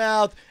closes his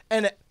mouth,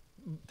 and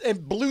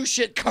blue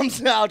shit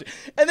comes out,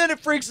 and then it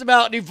freaks him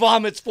out, and he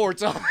vomits 4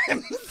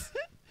 times.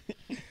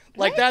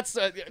 Like that's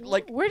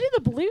like. Where did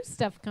the blue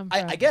stuff come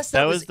from? I guess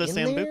that was the in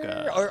Sambuca.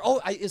 there? Or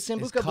is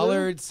Sambuca It's blue?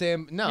 colored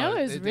No,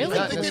 it was really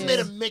I think they made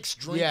a mixed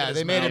drink. Yeah, in his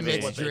they made a mouth is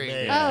mixed what they drink.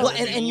 made. Yeah. Oh. Well,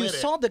 and you Lit it.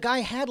 saw the guy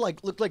had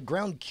looked like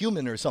ground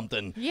cumin or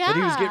something. Yeah. But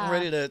he was getting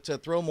ready to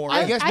throw more.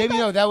 I in. guess I maybe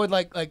thought- that would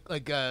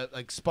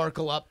like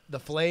sparkle up the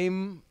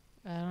flame.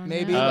 I don't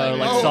Maybe, know.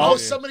 like Oh, salt.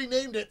 somebody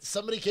named it.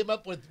 Somebody came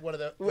up with one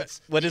of the. What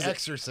is the it?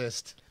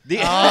 Exorcist. The,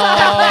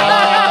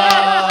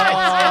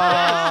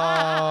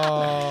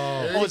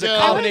 Oh. it was a go.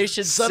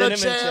 combination Son of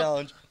cinnamon champ.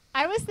 challenge.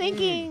 I was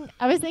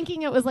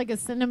thinking it was like a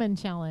cinnamon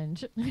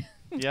challenge.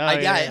 Yeah,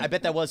 I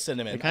bet that was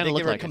cinnamon. It I kinda think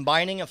looked they were like it.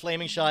 combining a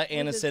flaming shot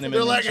and a cinnamon.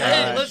 They're like,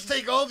 challenge. hey, let's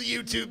take all the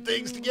YouTube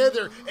things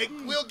together,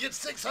 and we'll get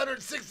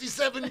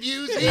 667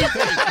 views easy.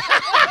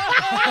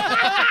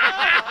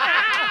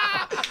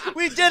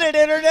 We did it,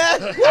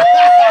 internet.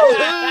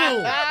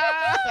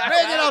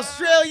 Making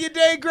Australia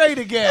Day great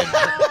again.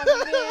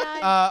 Oh,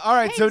 man. All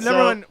right, so Hey, number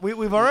so- one,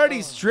 we've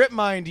already strip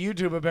mined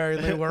YouTube.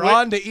 Apparently, we're Wait.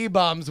 on to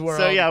E-Bombs world.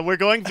 So yeah, we're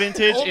going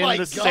vintage Oh my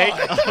in the God. sake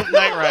of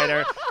Knight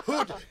Rider.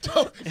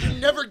 You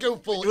never go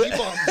full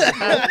E-bomb.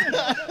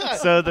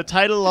 So the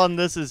title on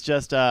this is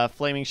just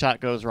 "Flaming Shot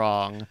Goes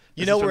Wrong."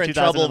 You This know is from we're in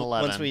trouble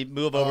 2011. once we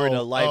move over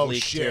into live oh,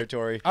 leak shit.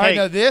 territory. All right, Hey,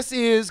 now this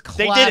is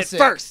They classic. did it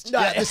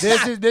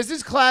first. This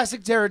is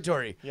classic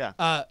territory. Yeah.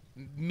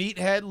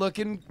 Meathead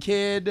looking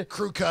kid.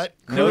 Crew cut.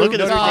 No, look at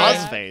this Crew cut,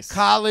 Oz face.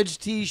 College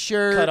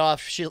T-shirt. Cut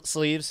off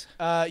sleeves.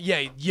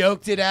 Yeah,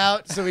 yoked it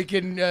out so he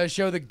can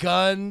show the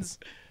guns.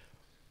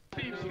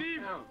 Steve,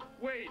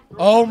 wait.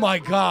 Oh my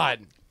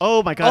God.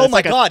 Oh my God! Oh it's my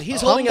like a God!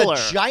 He's holding a tumbler.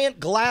 giant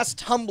glass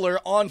tumbler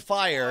on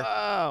fire.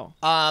 Oh.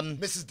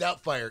 Mrs.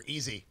 Doubtfire,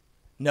 easy.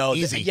 No,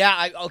 Easy.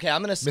 yeah. Okay.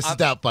 I'm gonna. Mrs.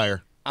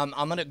 Doubtfire. I'm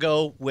gonna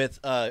go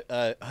with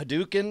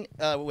Hadouken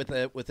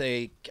with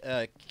a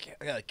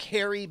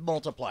carry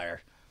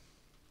multiplier.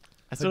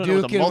 I still don't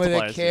know what the Hadouken with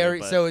multipliers a do, carry.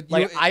 but- So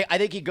Like I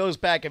think he goes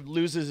back and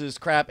loses his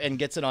crap and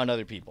gets it on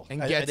other people.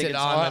 And I gets think it it's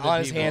on other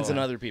his people. hands and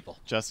other people.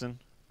 Justin,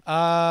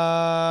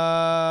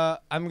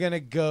 I'm gonna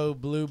go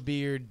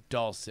Bluebeard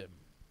Dulcim.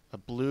 a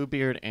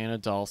Bluebeard and a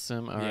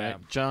Dulcim. All right, Yeah.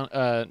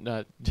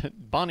 John,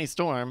 Bonnie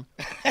Storm.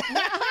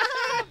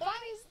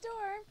 Bonnie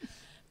Storm.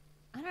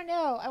 I don't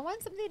know. I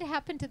want something to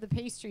happen to the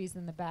pastries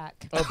in the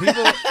back. Oh,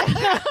 people.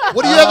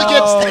 What do you have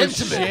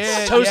against Intimates?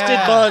 shit, Toasted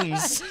yeah.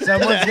 buns.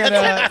 Someone's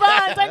gonna.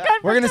 Buns. I'm good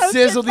We're for gonna toasted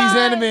sizzle these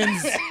buns.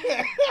 enemies.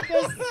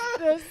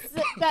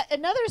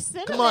 Another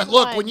cinnamon. Come on,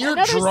 look, one. when you're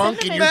Another drunk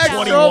and cinnamon you're Max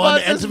challenge. 21,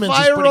 Robots' Entenmann's is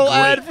pretty viral great.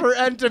 ad for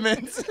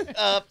Entenmann's.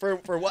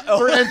 For what?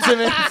 For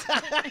Entenmann's.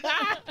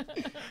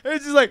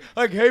 It's just like,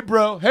 hey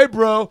bro,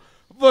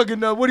 fucking,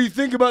 what do you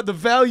think about the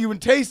value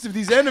and taste of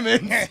these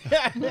Entenmann's?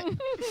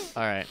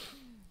 All right.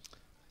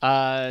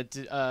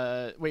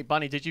 Wait,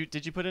 Bonnie, did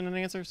you put in an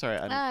answer? Sorry.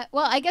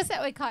 Well, I guess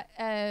that would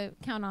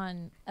count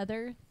on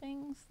other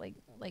things like.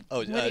 Oh,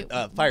 what do you-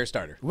 fire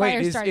starter. Wait,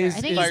 fire starter. I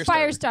think Fire it's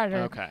fire starter.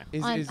 Okay.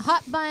 On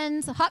hot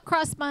buns, hot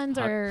cross buns,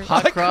 or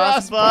Hot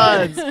cross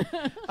buns.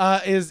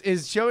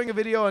 Is showing a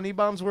video on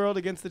E-Bombs World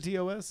against the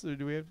TOS, or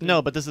do we have to?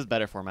 No, but this is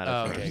better format.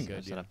 Oh, at okay, first.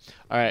 good, Shut yeah. up.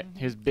 All right,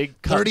 here's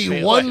big cut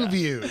 31 fail.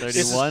 views.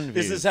 31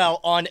 This views. is how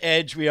on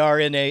edge we are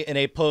in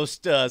a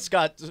post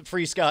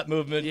free Scott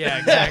movement. Yeah,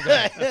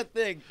 exactly.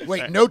 thing.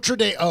 Wait, Notre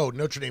Dame. Oh,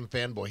 Notre Dame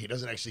fanboy. He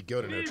doesn't actually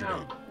go to Notre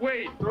Dame.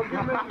 Wait.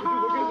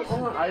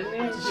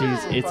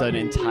 Jeez, it's an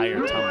entire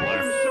tumbler.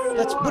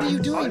 That's what are you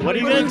doing? What are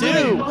you gonna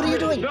do? What are you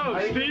doing? No,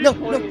 Steve. No.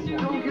 do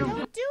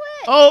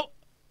it. Oh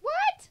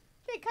What?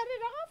 They cut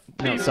it off?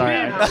 no,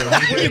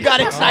 sorry. You got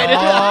excited.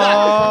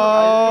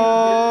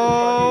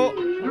 Oh,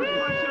 You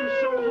push him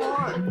so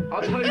hard.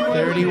 I'll tell you what.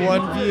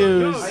 31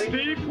 views.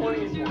 Steve.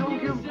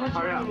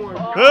 Hurry up.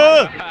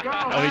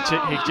 Oh,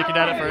 he chickened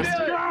out at first.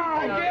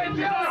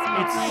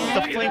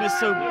 The flame is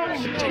so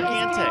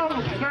gigantic.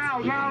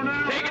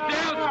 Take it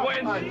down,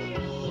 Squint.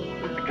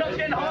 The cup's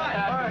getting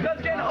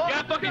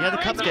hot. Yeah, the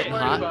cup's getting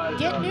hot.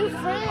 Get new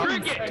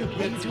friends.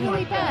 It's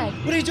really bad.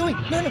 What are you doing?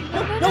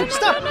 No,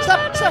 stop.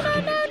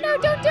 No,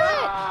 don't do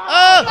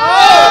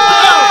it.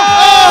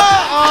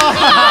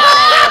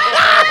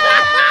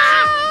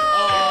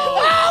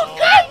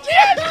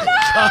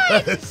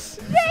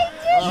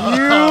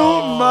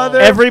 You mother.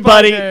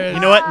 Everybody, you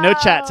know what? No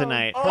chat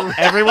tonight.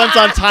 Everyone's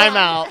on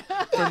timeout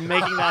for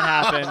making that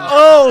happen.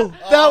 Oh,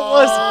 that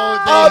was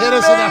They hit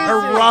us with a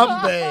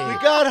Harambe. We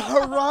got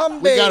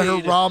Harambe. We got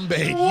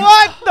Harambe.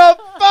 What the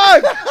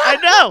fuck? I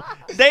know.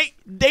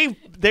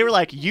 They were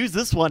like, use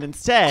this one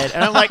instead,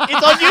 and I'm like, it's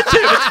on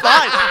YouTube. It's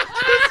fine.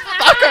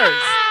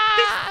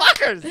 These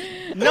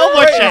fuckers. No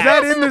more Wait, chat. is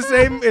that in the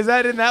same? Is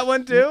that in that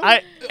one too?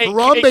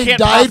 Harambe can't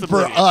died possibly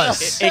for be.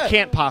 us. It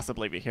can't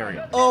possibly be. Here we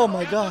go. Oh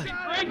my God.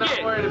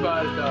 Not worried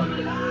about it, though.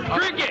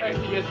 Drink it.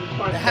 It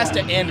has to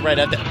end right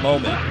at that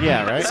moment.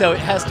 Yeah, right. So it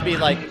has to be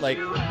like you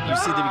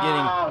see the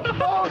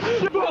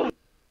beginning.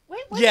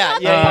 Wait, Was Yeah,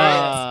 it yeah, hot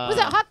yeah. buns?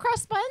 Was it hot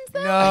cross buns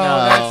though?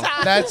 No,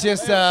 that's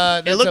just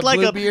that's It looked like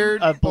a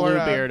Bluebeard a or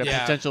Bluebeard, a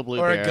potential or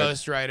Bluebeard. a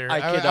Ghost Rider. I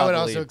I would cannot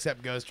also believe-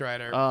 accept Ghost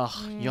Rider.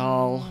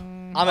 Y'all.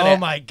 Oh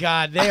my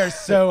God, they are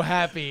so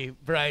happy,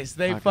 Bryce.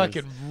 They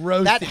fucking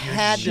roasted That your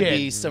had shit. to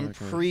be some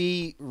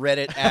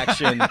pre-Reddit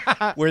action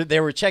where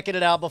they were checking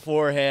it out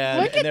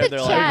beforehand. Look and at the they're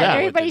chat. like, "Yeah, what to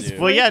Everybody's do."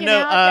 Well, yeah, freaking no,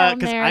 out down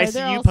 'cause there. ICU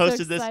They're all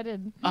posted so this-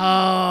 excited.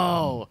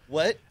 Oh.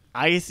 What?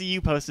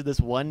 ICU posted this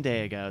one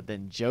day ago.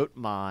 Then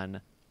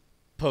Jotmon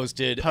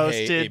Posted a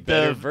posted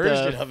better the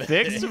version of it.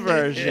 fixed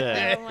version.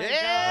 Oh my God.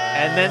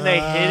 And then they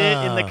hid it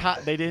in the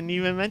they didn't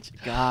even mention.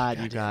 God,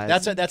 you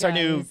guys. That's our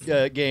new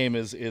game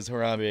is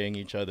Harambeing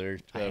each other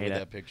hate with it.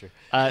 that picture.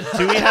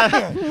 Do we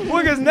have?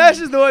 Well, because Nash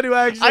is the one who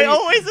actually. I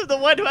always am the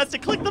one who has to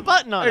click the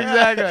button on it.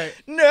 Exactly.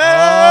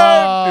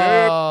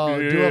 No.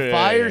 Oh, do a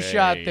fire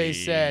shot, they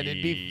said.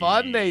 It'd be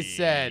fun, they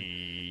said.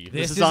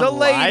 This is on a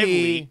Live lady.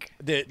 Leak.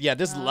 Yeah,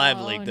 this is live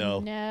leak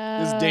though. No.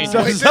 This is So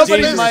dangerous.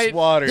 somebody dangerous might-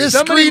 water. This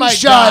Somebody might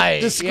die.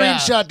 screenshot, Yeah.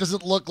 screenshot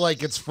doesn't look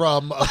like it's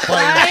from a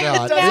fire I shot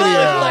know. Doesn't video.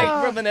 look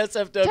like from an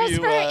SFW.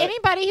 Just for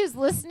anybody who's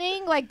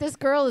listening, like this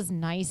girl is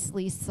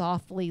nicely,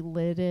 softly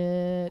lit.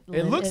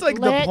 It looks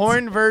like the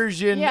porn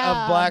version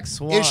Yeah. of Black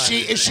Swan. Is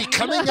she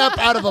coming up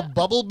out of a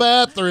bubble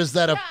bath or is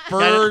that a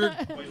fur?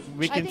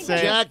 We I can think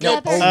say. that's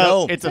Jacket? leather. Oh,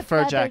 no. It's a fur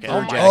leather jacket.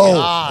 jacket.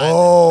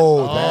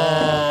 Oh,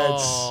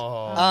 that's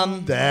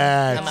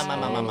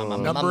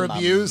number of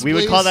views. We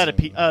would call please?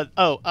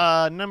 that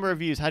a number of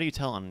views. How do you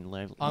tell on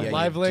live? On Yeah,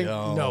 Live you Link?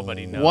 don't.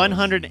 Nobody knows.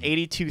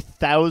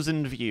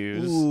 182,000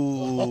 views.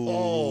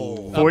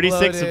 Ooh.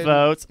 46 Uploaded.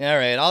 votes. All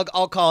right,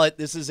 I'll call it.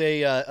 This is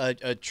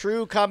a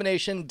true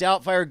combination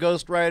Doubtfire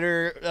Ghost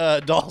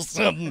Rider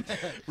Dawson.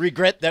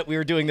 Regret that we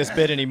were doing this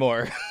bit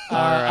anymore. All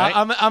right.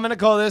 I'm going to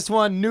call this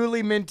one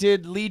Newly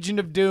Minted Legion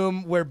of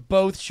Doom, where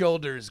both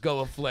shoulders go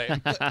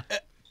aflame.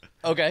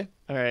 Okay.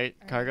 All right,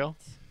 Cargo.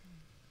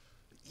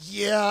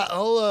 Yeah,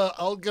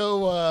 I'll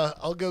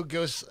go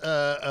Ghost.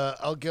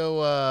 I'll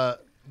go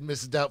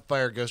Mrs.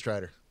 Doubtfire Ghost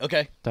Rider.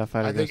 Okay. I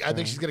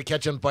think she's gonna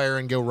catch on fire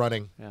and go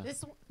running. Yeah.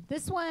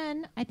 This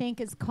one I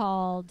think is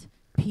called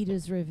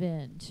Peter's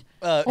Revenge.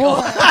 Uh, Or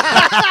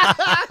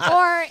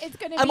it's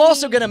gonna. I'm be,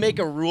 also gonna make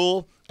a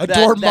rule. A that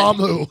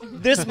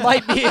Dormammu. This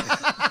might be.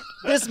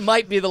 This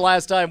might be the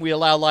last time we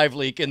allow Live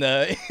Leak in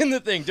the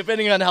thing,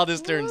 depending on how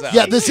this turns out.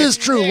 Yeah, this is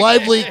true.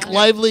 Live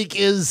Leak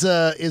is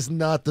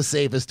not the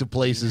safest of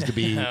places to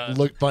be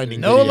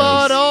finding No videos.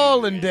 law at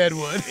all in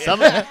Deadwood.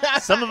 Some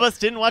of us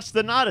didn't watch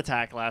the Knot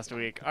Attack last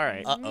week. All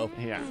right. Uh-oh.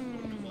 Yeah.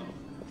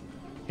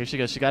 Here she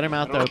goes. She got her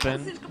mouth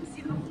open.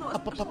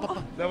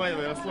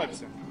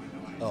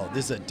 Oh,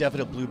 this is a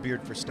definite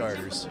Bluebeard for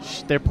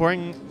starters. They're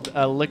pouring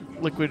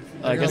liquid.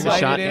 I guess a Light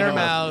shot it in her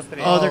mouth.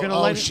 Oh, they're gonna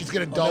light it. She's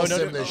gonna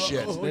dulcim this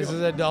shit. This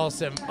is a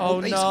dulcim. Oh,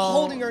 He's no.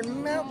 holding her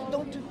mouth.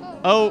 Don't do.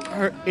 Oh,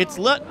 it's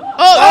lit.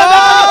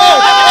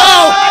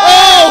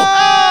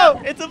 Oh!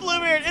 It's a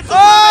Bluebeard. It's a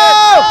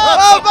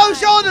Oh, both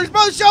shoulders,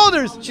 both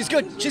shoulders. She's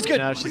good. She's good.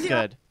 No, she's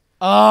good.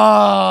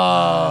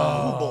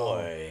 Oh,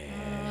 boy.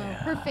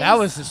 Her face. that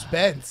was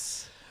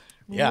suspense.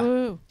 Yeah.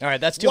 Ooh. All right,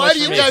 that's too Why much do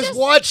for you me. guys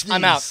watch these?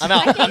 I'm out. I'm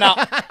out.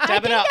 I think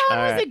Tapping out. that one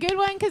All was right. a good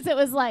one because it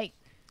was like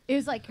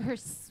her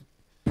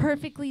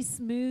perfectly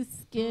smooth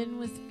skin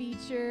was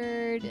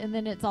featured, and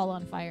then it's all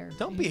on fire.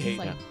 Don't And be it's just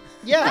hating. like,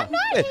 Yeah. I'm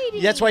not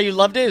hating. That's why you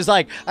loved it. It's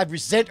like I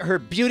resent her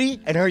beauty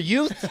and her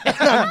youth. And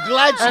I'm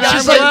glad she got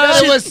She's me.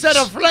 like, it was set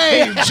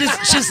aflame.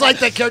 she's like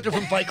that character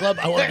from Fight Club.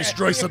 I want to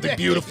destroy something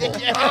beautiful.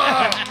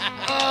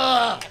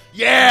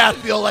 Yeah, I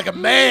feel like a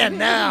man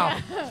now.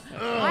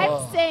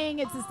 I'm saying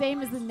it's the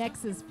same as the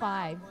Nexus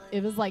 5.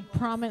 It was like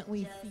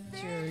prominently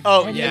featured.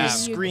 Oh, And yeah. then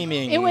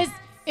Screaming. It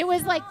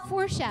was like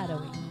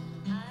foreshadowing.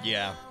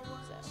 Yeah.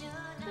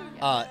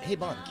 So, Hey,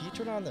 Bon, can you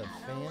turn on the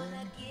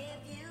fan?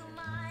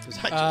 'Cause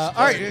I just- All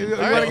right, you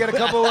want to get a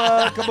couple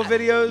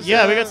videos?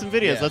 Yeah, we got some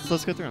videos. Yeah.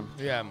 Let's go through them.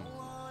 Yeah.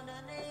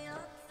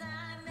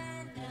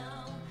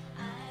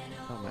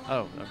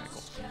 Oh, okay,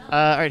 cool.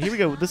 All right, here we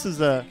go. This is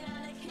the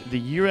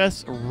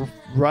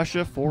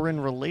U.S.-Russia Foreign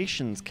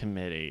Relations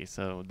Committee.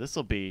 So this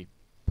will be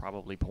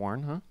probably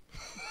porn, huh?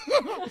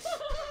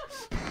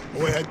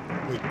 Wait.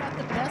 got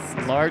the best.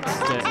 Large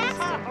stick.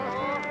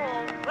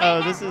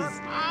 Oh, this is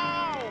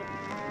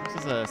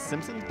a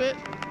Simpsons bit.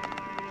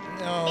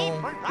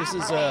 No, this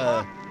is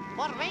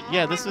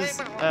Yeah, this was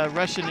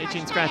Russian Itchy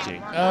and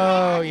Scratchy.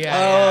 Oh, yeah.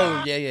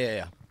 Oh,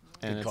 yeah.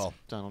 And Good it's call.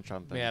 Donald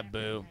Trump. Yeah, yeah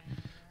boo.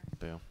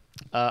 Boo.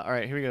 All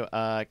right, here we go.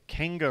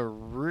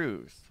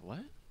 Kangaroos. What?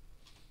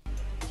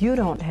 You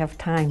don't have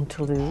time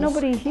to lose.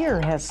 Nobody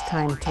here has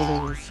time to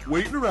lose.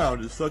 Waiting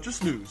around is such a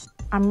snooze.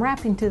 I'm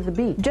rapping to the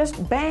beat.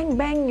 Just bang,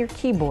 bang your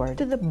keyboard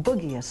to the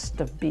boogiest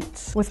of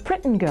beats. With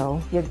Print and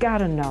Go, you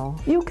gotta know,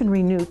 you can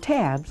renew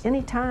tabs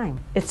anytime.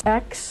 It's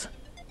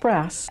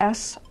Express,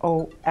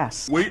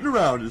 SOS. Waiting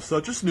around is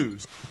such a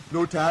snooze.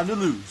 No time to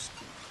lose.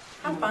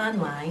 Up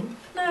online,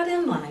 not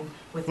in line.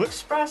 With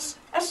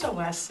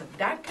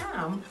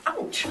ExpressSOS.com.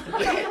 Ouch.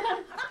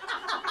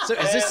 So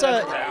is this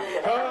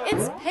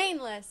It's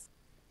painless.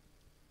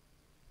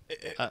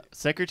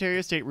 Secretary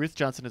of State Ruth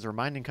Johnson is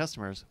reminding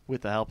customers,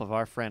 with the help of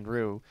our friend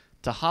Rue,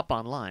 to hop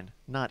online,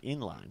 not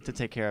in line, to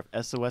take care of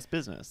SOS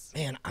business.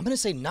 Man, I'm gonna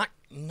say not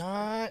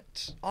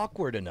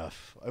awkward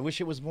enough. I wish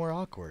it was more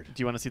awkward.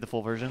 Do you want to see the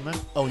full version then?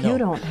 Oh no. You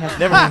don't have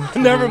Never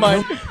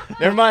mind.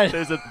 Never mind.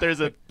 There's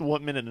a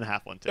 1 minute and a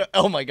half one too.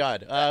 Oh my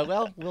God.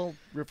 Well, we'll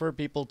refer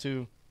people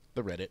to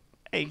the Reddit.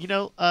 Hey,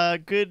 good A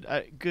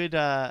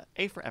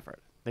for effort.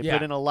 They Yeah.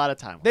 put in a lot of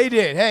time. They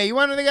did. Hey, you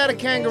wanted to got a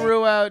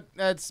kangaroo out?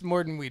 That's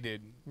more than we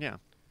did. Yeah.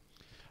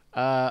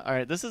 All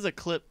right, this is a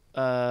clip.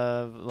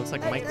 Looks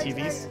like Mike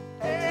TV's.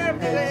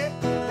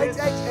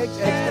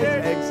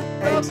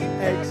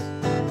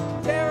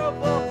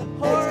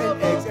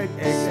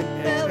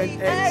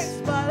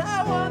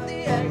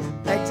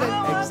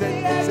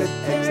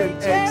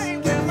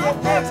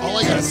 All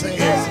I gotta say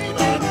is,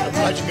 I'm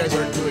glad you guys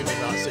aren't doing the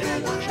not safe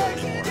for work show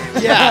anymore.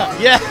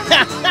 Yeah.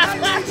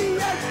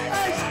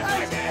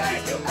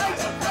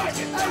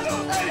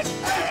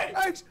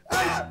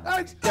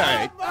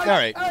 All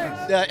right.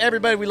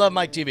 Everybody, we love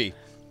Mike TV.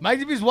 Mike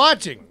TV's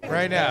watching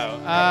right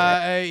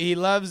now. He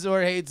loves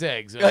or hates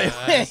eggs.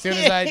 As soon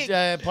as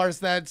I parse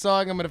that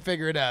song, I'm going to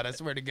figure it out. I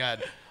swear to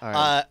God.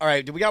 All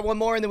right. Do we got one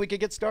more and then we could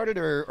get started?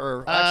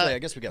 Or actually, I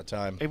guess we got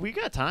time. Hey, we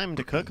got time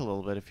to cook a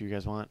little bit if you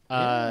guys want.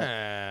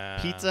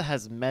 Pizza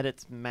has met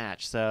its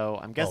match, so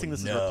I'm guessing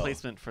this is a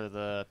replacement for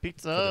the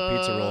pizza. For the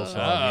pizza roll song,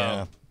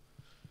 yeah.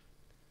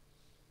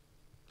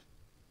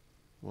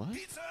 What?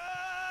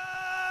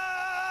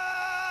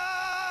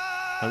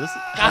 Oh, this is.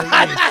 Come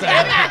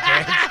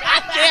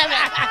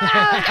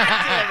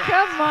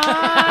on,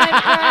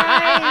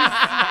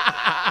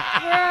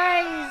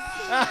 Bryce.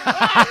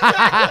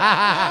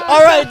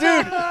 All right,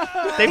 dude.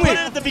 They put it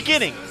at the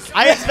beginning.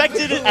 I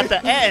expected it at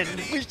the end.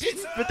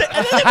 But then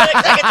they put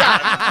it second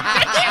time.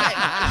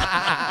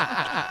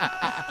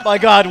 My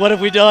God, what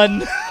have we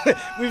done?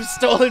 We've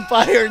stolen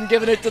fire and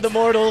given it to the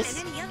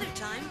mortals.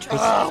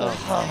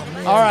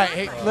 All right,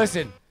 hey,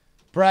 listen.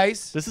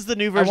 Bryce, this is the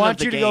new I version want of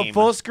the you to game. go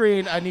full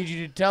screen. I need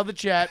you to tell the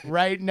chat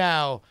right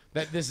now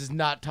that this is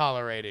not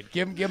tolerated.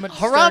 Give him a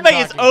start Harambe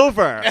is talking.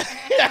 over.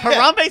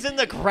 Harambe's in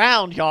the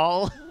ground,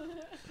 y'all.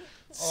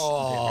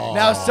 Oh.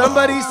 Now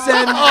somebody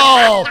send.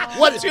 Oh,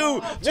 what's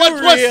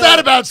that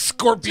about,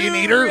 Scorpion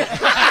Eater?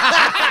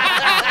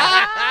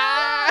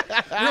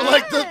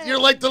 You're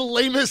like the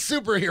lamest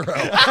superhero.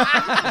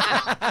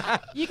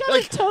 You got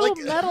a total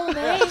metal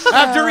name.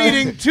 After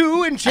eating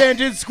 2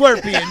 enchanted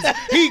scorpions,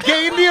 he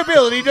gained the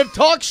ability to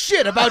talk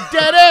shit about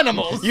dead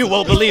animals. You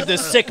won't believe the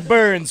sick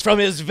burns from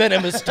his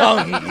venomous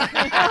tongue.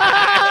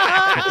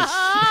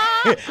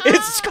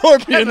 It's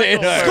Scorpion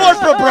Eater.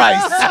 Scorpio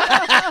Bryce.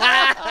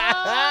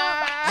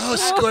 Oh,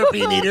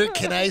 Scorpion Eater,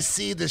 can I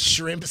see the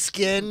shrimp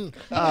skin?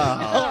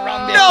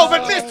 No,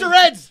 but Mr.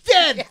 Ed's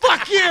dead.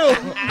 Fuck you.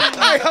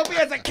 I hope he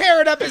has a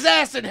carrot up his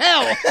ass in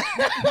hell.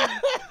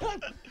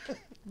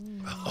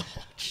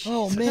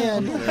 Oh,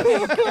 man.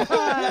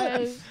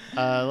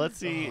 Let's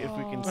see if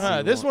we can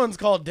see. This one's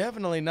called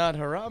Definitely Not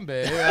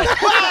Harambe.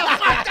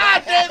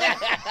 God damn it!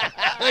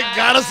 They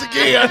got us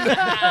again.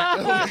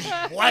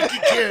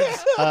 Wacky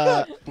kids.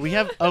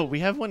 We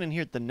have one in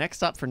here. The next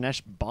stop for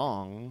Nesh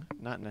Bong,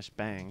 not Nesh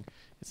Bang.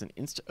 It's an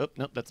Insta. Oh,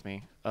 nope, that's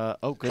me.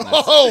 Oh, goodness.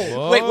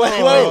 Oh, Wait,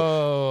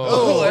 whoa.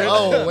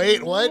 oh,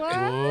 wait, what?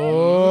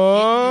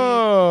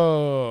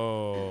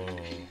 Oh.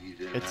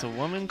 It's a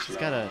woman. She's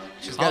got a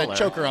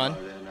choker on.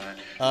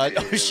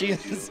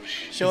 She's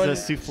showing. Is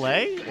it a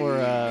souffle or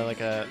like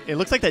a? It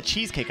looks like that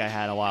cheesecake I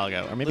had a while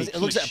ago, or maybe It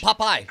looks like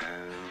Popeye.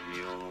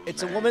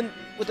 It's a woman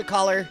with a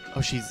collar. Oh,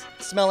 she's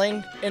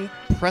smelling and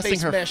pressing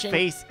face her mashing.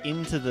 face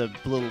into the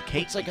little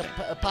cake. It's like a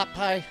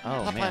Popeye. Oh,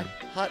 Popeye man.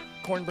 hot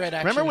cornbread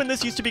action. Remember when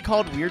this used to be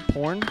called weird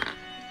porn?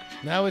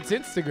 Now it's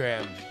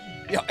Instagram.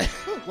 Yeah.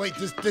 Wait,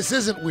 this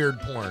isn't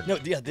weird porn. No,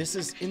 yeah, this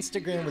is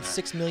Instagram with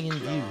 6 million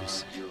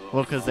views.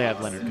 Well, because they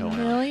have Leonard Cohen.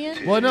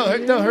 Million? Well,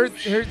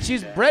 her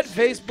she's bread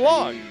face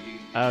blog.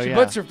 Oh, She yeah.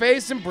 puts her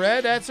face in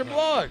bread. That's her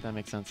blog. That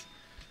makes sense.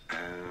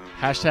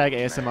 Hashtag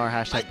ASMR,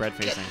 hashtag bread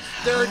facing.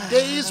 There are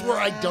days where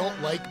I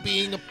don't like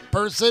being a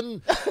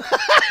person,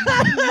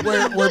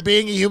 where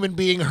being a human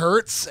being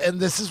hurts, and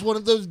this is one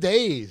of those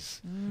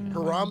days.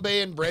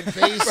 Harambe and bread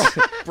face.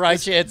 Brian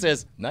Chan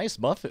says, nice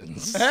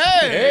muffins.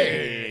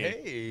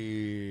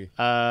 Hey.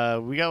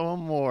 We got one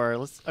more.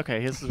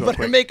 Here's real But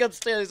her quick. makeup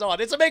stays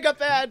on. It's a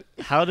makeup ad.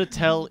 How to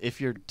tell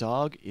if your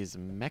dog is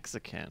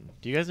Mexican.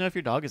 Do you guys know if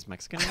your dog is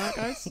Mexican or not,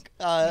 guys?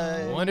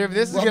 I wonder if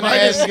this is Well, going to mine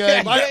end is-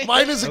 good.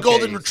 mine is a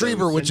golden so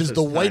retriever, which is the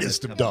census time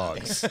whitest is of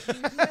dogs.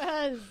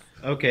 Yes.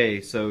 Okay,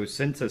 so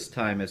census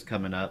time is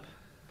coming up,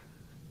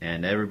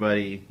 and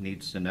everybody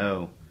needs to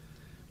know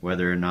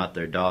whether or not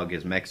their dog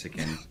is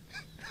Mexican.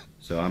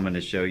 So I'm going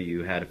to show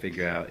you how to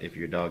figure out if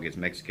your dog is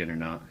Mexican or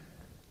not.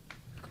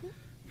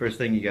 First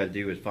thing you got to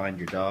do is find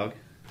your dog.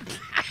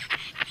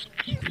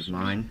 This is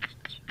mine.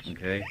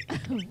 Okay?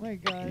 Oh my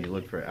god. And you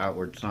look for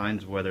outward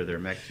signs of whether they're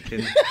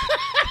Mexican.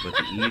 But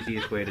the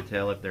easiest way to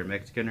tell if they're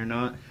Mexican or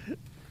not,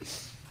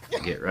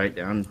 get right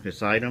down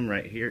beside them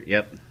right here.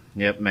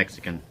 Yep,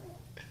 Mexican.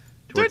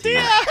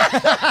 Tortilla.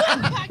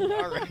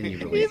 Tortilla! Can you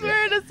believe He's it?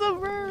 wearing a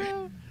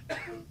sombrero.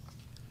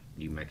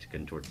 You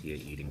Mexican tortilla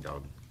eating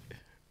dog.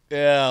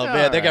 Yeah,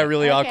 man, that got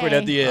really awkward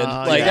at the end.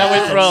 Like yeah.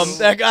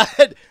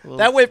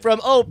 that went from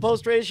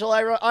post-racial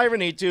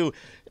irony to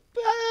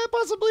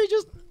possibly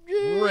just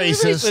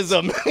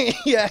racism.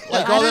 Yeah,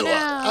 Like I all don't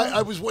that, know.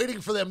 I was waiting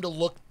for them to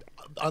look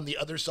on the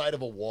other side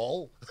of a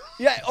wall.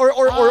 yeah,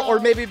 or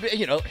maybe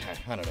I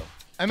don't know.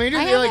 I mean,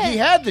 I like haven't- he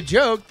had the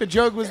joke. The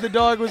joke was the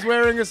dog was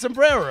wearing a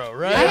sombrero,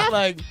 right?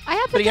 I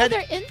have But he had-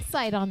 another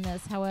insight on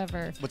this,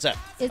 however. What's that?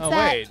 It's Oh,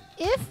 that wait.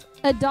 if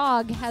a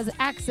dog has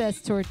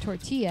access to a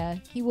tortilla,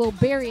 he will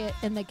bury it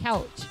in the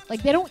couch.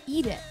 Like they don't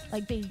eat it.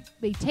 Like they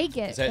take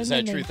it. Is that and a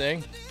then true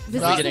they- thing?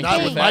 This Not- is the not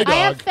thing. with my I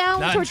have dog.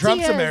 found not in tortillas.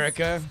 Trump's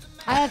America.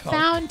 I have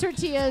found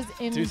tortillas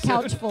in Too soon.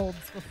 couch folds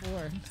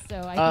before,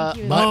 so I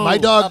think he was. My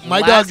dog, my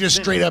dog last just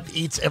bit- straight up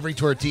eats every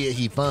tortilla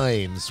he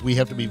finds. We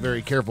have to be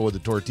very careful with the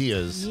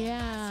tortillas.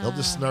 Yeah. They'll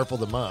just snarfle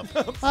them up.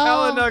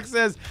 Oh. Duck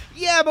says,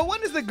 "Yeah, but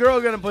when is the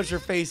girl gonna push her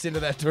face into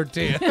that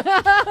tortilla?"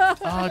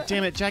 Oh,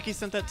 damn it. Jackie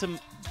sent that to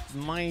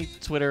my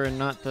Twitter and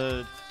not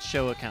the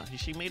show account.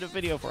 She made a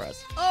video for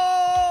us.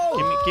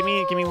 Oh, Give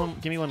me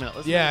 1 minute.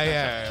 Let's yeah, look at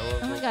yeah.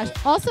 Oh my gosh!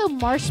 Also,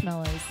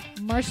 marshmallows.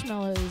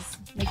 Marshmallows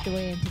make their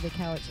way into the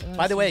couch. Oh,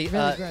 By the way,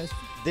 really gross.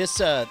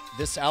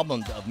 this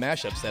album of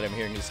mashups that I'm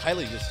hearing is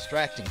highly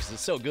distracting because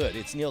it's so good.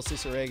 It's Neil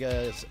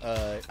Cicerega's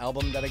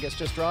album that I guess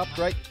just dropped,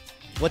 right?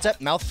 What's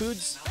that? Mouth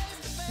Foods?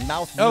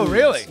 Mouth Oh, Moods.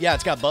 really? Yeah,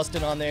 it's got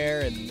Bustin' on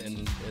there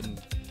and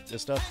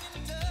this stuff.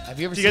 Have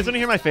you ever Do you guys seen? want to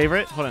hear my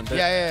favorite? Hold on.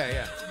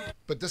 Yeah.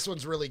 But this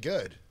one's really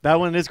good. That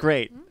one is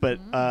great, but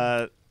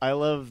I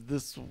love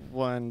this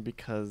one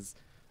because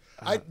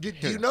Do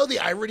you know the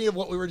irony of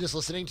what we were just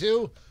listening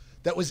to?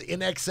 That was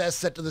In Excess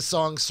set to the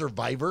song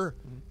Survivor.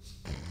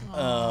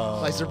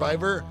 By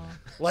Survivor.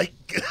 Like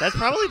that's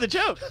probably the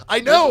joke. I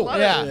know.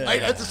 Yeah.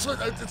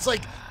 It's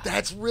like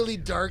that's really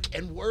dark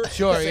and worse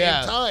Sure, at the same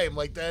yeah. time.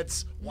 Like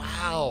that's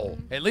wow.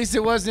 At least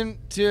it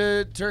wasn't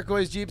to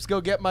Turquoise Jeeps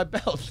Go Get My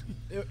Belt.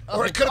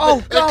 Or it could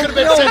have been, it could have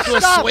been set to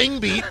a swing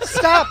beat.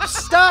 Stop!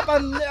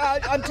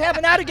 I'm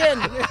tapping out again.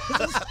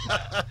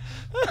 I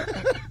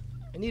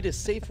need a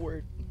safe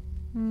word.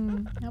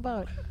 How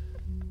about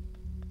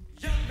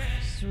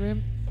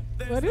shrimp?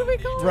 What do we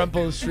call it?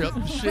 Rumple shrimp.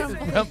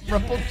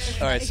 Rumple.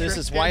 All right, so this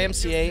is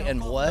YMCA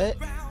and what?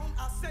 Wait,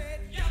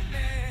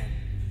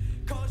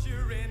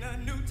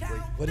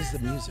 what is the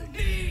music?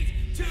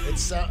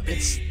 It's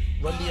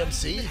Run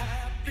DMC.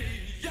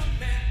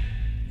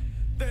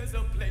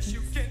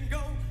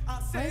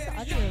 Why is the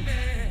audio?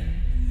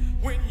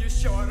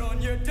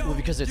 Well,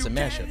 because it's a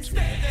mashup,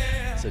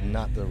 right? So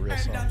not the real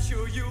song. Here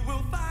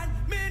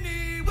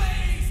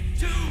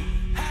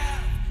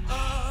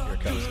it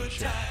comes. I'm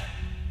sure.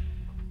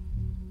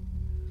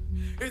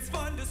 It's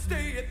fun to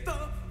stay at the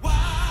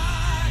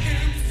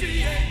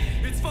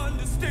YMCA. It's fun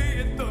to stay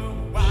at the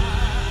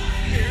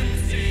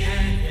YMCA.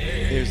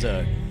 There's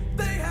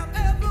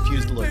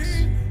confused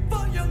looks.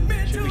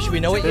 Should we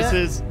know it yet?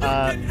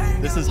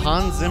 This is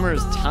Hans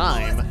Zimmer's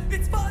Time.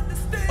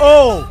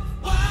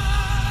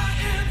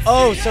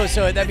 Oh, so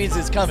that means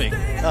it's coming.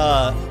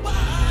 All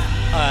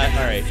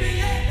right.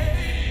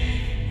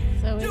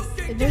 So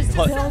there's the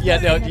build Yeah,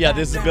 up no, in the yeah.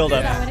 This is build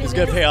up. background. It's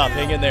gonna pay off.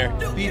 Hang in there.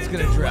 Beat's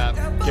gonna drop.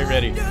 Get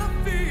ready.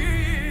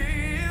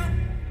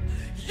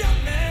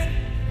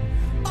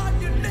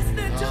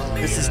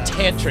 This is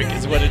tantric,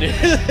 is what it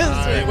is.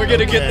 We're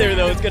gonna get there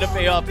though. It's gonna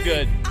pay off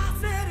good.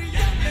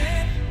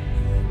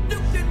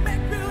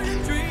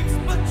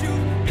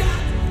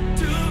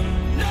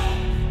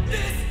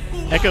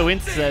 Echo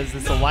Ince says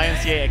this is a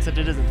YMCA except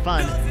it isn't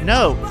fun.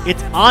 No,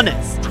 it's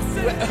honest.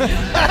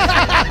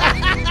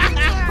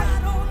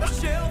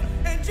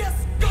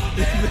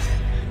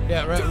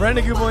 Yeah,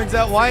 Renegade points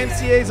out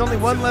YMCA is only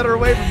one letter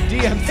away from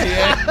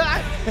DMCA.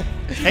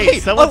 Hey,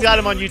 someone's got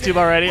him on YouTube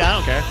already. I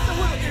don't care.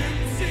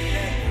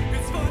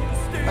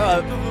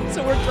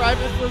 So we're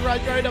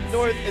driving up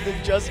north, and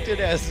then Justin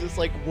asks, "It's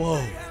like,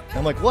 whoa."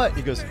 I'm like, "What?"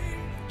 He goes,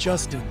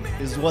 "Justin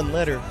is one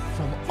letter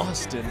from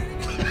Austin."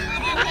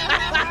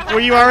 Were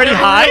you already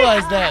high?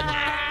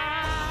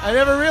 I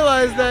never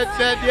realized that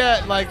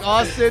yet. Like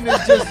Austin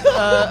is just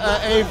a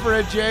A for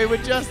a J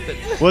with Justin.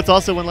 Well, it's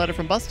also one letter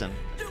from Bustin.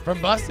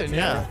 From Bustin,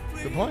 yeah.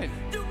 Yeah. Good point.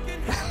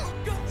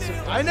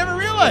 I never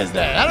realized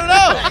that. I don't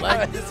know.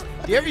 Like,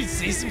 do you ever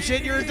see some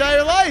shit your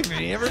entire life and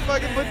you never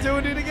fucking put two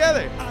and two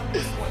together? Are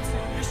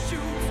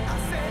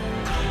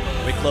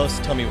we close?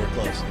 Tell me we're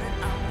close.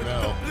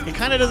 No. It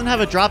kind of doesn't have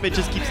a drop. It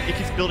just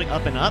keeps building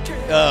up and up.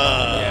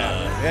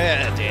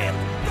 Yeah, damn.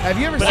 Have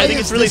you ever But seen I think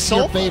it's really this your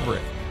soulful.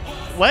 favorite?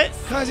 What?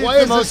 Because Why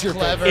it's is the this most your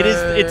clever.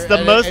 favorite? It's the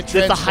and most. it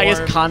It's the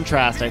highest transformed.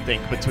 contrast I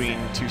think between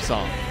two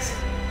songs.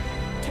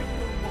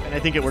 And I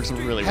think it works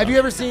really well. Have you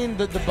ever seen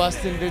the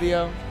Bustin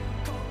video?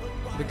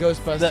 The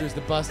Ghostbusters,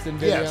 the Bustin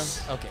video?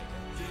 Yes. Okay.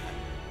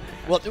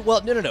 Well,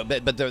 no.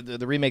 But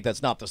the remake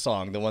that's not the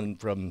song, the one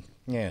from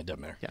it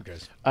doesn't matter.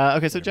 Yeah.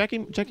 Okay, so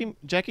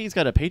Jackie's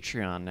got a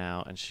Patreon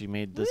now, and she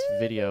made this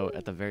video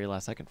at the very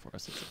last second for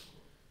us.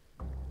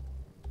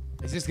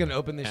 Is this gonna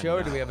open the show,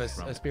 or do we have a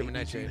Spearmint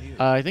Nightshade?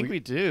 I think we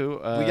do.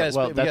 That's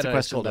a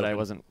question that I open.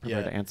 wasn't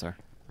prepared to answer.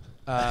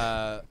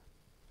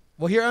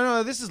 Well, here,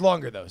 no, this is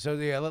longer though. So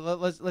yeah,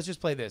 let's just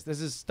play this.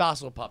 This is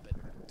Stossel Puppet.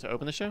 To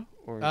open the show?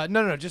 Or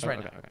no, just right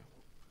okay, now. Okay.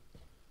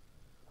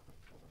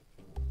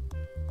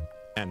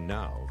 And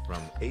now,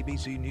 from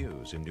ABC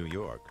News in New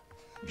York,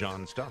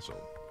 John Stossel.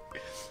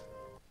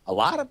 A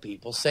lot of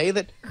people say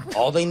that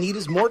all they need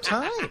is more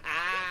time.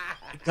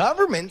 The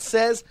government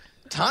says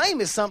time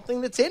is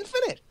something that's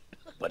infinite.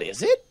 But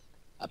is it?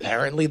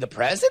 Apparently the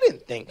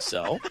president thinks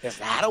so. Is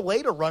that a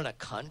way to run a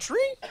country?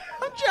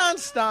 I'm John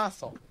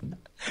Stossel.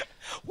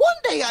 One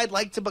day I'd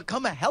like to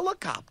become a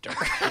helicopter.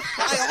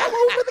 Fly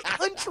all over the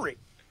country.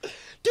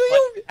 Do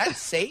you?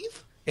 That's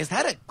safe? Is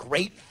that a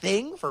great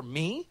thing for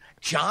me,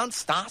 John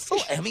Stossel,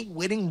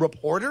 Emmy-winning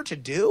reporter, to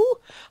do?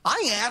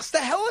 I asked the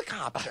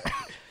helicopter.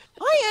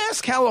 I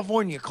asked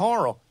California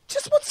Carl,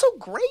 just what's so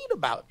great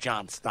about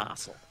John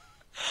Stossel?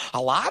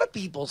 A lot of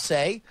people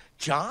say,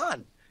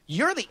 John,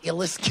 you're the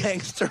illest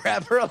gangster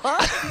ever alive.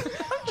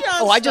 I'm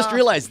John I just Stossel.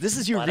 realized this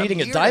is you But reading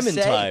I'm a here to Diamond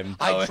say Time.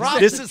 I dropped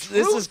this the is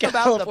truth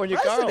California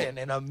about the Carl. president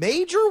in a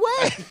major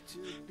way.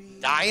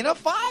 Die in a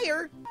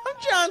fire. I'm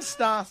John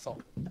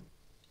Stossel.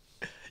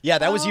 Yeah,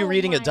 that was you Oh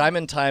reading a my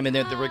Diamond Time, and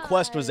then the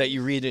request was that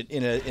you read it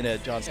in a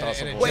John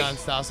Stossel In a voice. John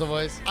Stossel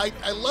voice. I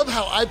love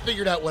how I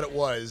figured out what it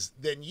was,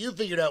 then you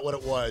figured out what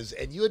it was,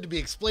 and you had to be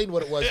explained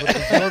what it was with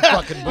your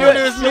fucking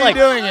voice.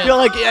 You're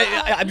like,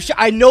 I'm sure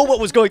I know what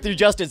was going through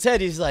Justin's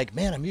head. He's like,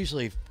 man, I'm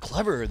usually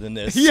cleverer than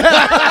this. These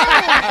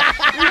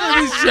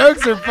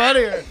jokes are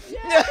funnier.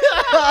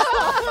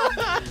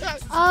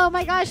 Oh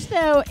my gosh,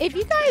 though, if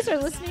you guys are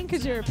listening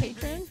because you're a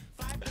patron,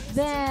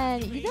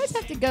 then you guys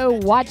have to go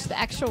watch the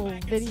actual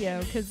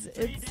video because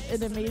it's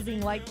an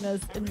amazing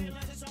likeness in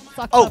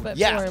sock puppet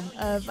form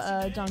of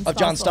John Stossel. Of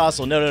John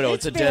Stossel. No,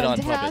 it's a dead-on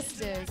puppet.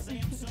 Fantastic.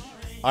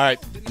 All right,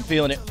 I'm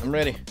feeling it. I'm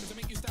ready.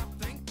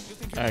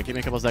 All right, give me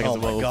a couple seconds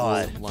and Oh my we'll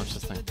God. launch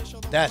this thing.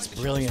 That's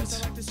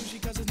brilliant.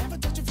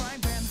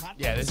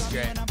 Yeah, this is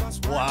great.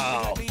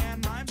 Wow.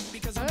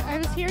 I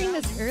was hearing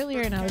this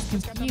earlier and I was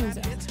confused.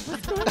 I was like,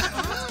 what's going on?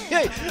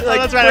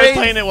 That's right. I was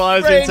playing it while I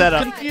was doing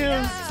setup.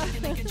 Confused.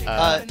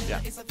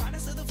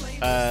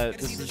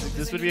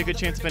 This would be a good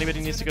chance if anybody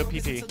needs to go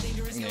pee.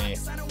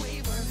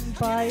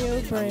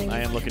 Bio brain. I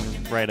am looking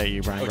right at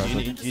you, Brian. Do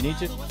you need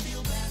to?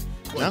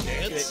 No?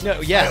 No,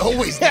 yeah. I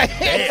always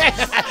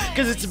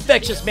Because it's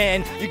infectious,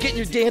 man. You're getting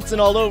your dancing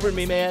all over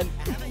me, man.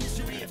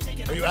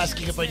 Are you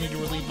asking if I need to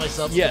relieve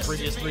myself Yes. of the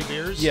previous 3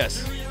 beers?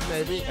 Yes.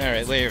 Maybe. All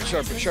right, later.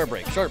 Short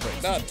break. Done.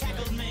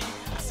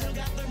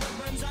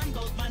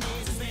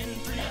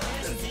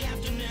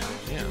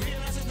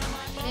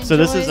 So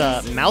this is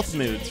Mouth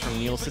Moods from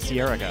Neil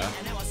Cicierega.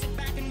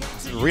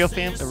 It's a real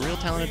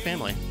talented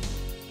family.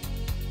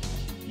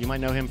 You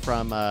might know him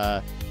from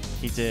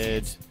he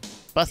did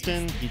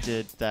Bustin'. He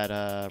did that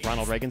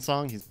Ronald Reagan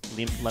song. He's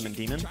Lemon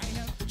Demon.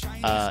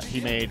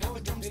 He made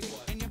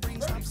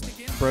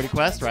Brody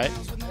Quest, right?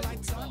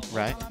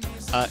 Right.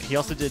 He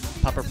also did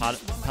Potter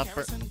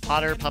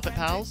Puppet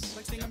Pals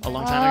a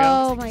long time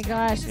ago. Oh my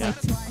gosh, Yeah.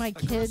 my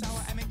kids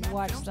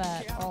watch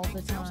that all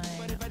the time.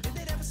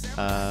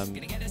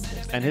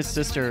 And his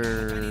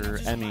sister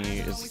Emmy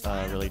is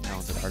a really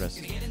talented artist.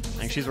 I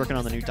think she's working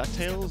on the new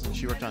DuckTales, and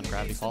she worked on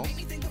Gravity Falls.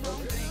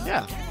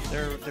 Yeah,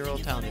 they're real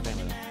talented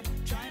family.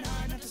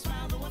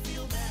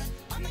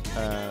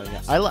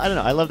 Yeah, I don't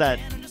know. I love that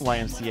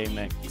YMCA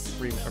mix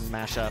or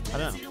mashup. I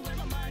don't know.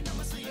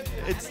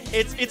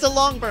 It's a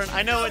long burn.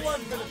 I know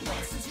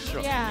it's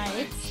sure. Yeah,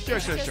 it's Sure.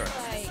 just like, just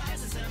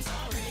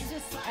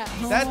at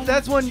home.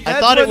 That's one. I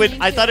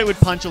thought it would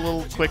punch a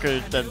little quicker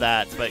than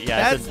that, but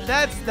yeah.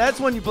 That's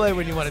when you play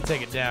when you want to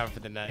take it down for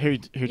the night. Who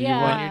do you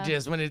Yeah. want?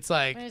 When it's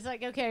like. And it's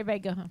like, okay, everybody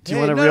go home. Do you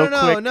want a real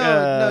quick?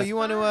 No. You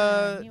want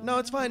to? No,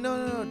 it's fine.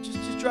 No.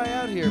 Just dry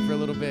out here for a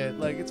little bit.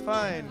 Like it's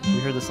fine. We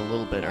heard this a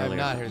little bit I've earlier.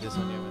 not heard this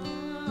one yet.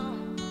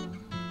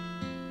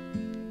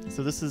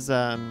 So this is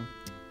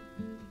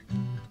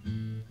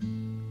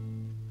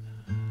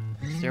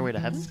Stairway to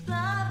Heaven.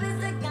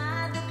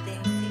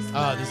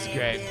 Oh, this is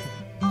great.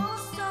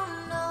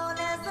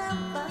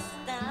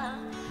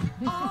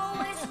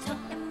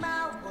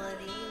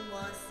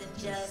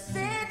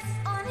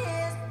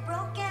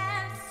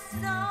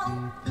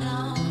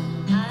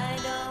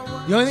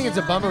 The only thing that's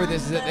a bummer with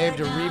this is that they have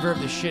to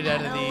reverb the shit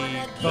out of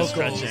the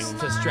vocals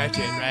to stretch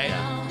it, right?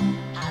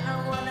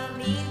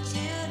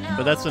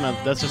 But that's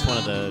just one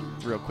of the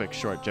real quick,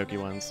 short, jokey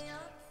ones.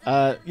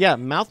 Yeah,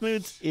 Mouth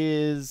Moods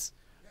is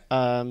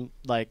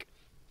like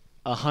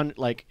 100.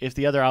 Like if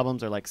the other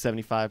albums are like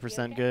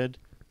 75% good,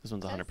 this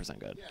one's 100%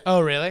 good.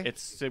 Oh, really?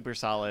 It's super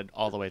solid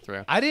all the way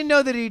through. I didn't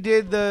know that he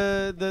did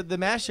the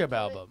mashup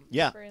album.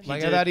 Yeah,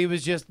 Like I thought he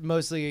was just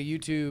mostly a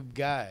YouTube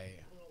guy.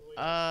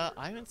 I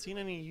haven't seen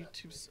any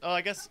YouTube. Oh,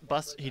 I guess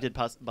he did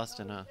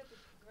Bustin', huh?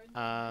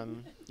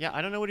 Yeah,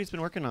 I don't know what he's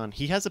been working on.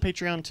 He has a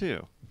Patreon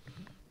too.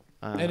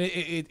 And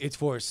it's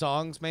for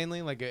songs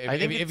mainly. Like if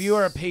it's- you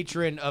are a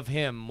patron of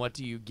him, what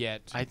do you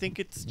get? I think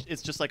it's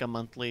just like a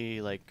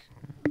monthly like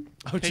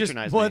Oh, just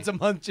patronize once me. a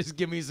month, just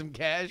give me some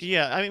cash.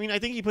 Yeah, I mean, I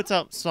think he puts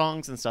out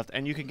songs and stuff,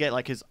 and you can get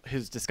like his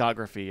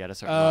discography at a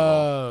certain Oh,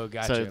 level.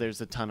 gotcha. So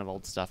there's a ton of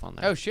old stuff on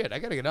there. Oh shit, I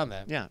gotta get on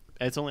that. Yeah,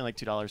 it's only like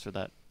 $2 for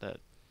that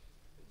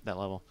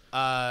level.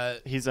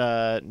 He's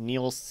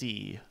Neil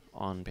C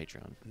on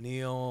Patreon.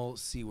 Neil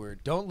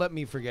Seward. Don't let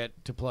me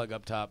forget to plug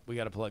up top. We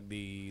got to plug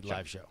the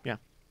live show. Yeah.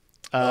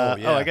 Oh,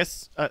 yeah. I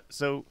guess.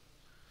 So,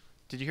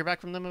 did you hear back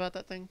from them about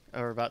that thing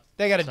or about?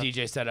 They got a stuff?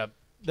 DJ set up.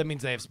 That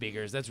means they have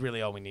speakers. That's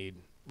really all we need,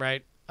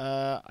 right?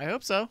 I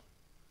hope so.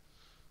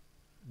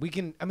 We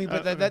can. I mean,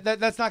 but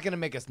that's not going to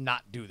make us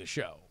not do the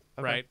show,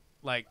 right?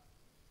 Like,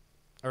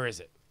 or is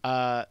it?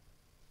 I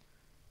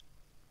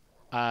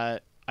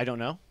don't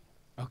know.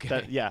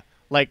 Okay. Yeah.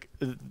 Like,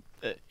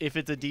 if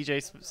it's a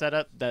DJ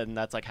setup, then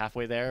that's like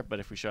halfway there. But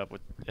if we show up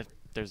if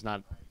there's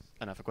not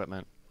enough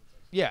equipment,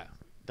 Yeah.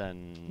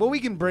 then Well, we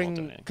can won't bring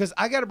do anything. because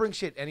I got to bring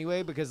shit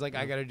anyway because like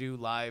I got to do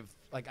live,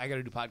 like I got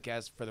to do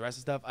podcasts for the rest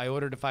of stuff. I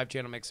ordered a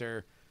 5-channel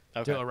mixer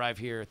Okay. to arrive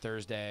here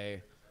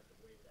Thursday,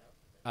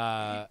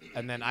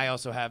 and then I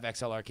also have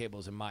XLR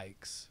cables and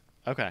mics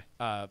Okay.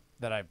 that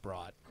I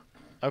brought.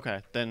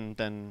 Okay.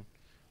 Then,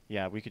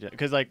 yeah, we could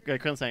because like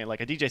Krillin's saying,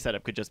 like a DJ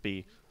setup could just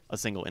be a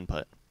single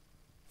input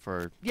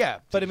for. Yeah,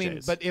 but I mean,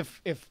 DJs. but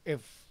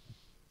if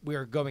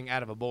we're going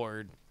out of a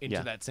board into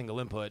Yeah. that single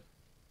input,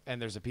 and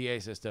there's a PA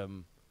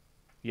system.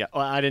 Yeah.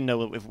 Well, I didn't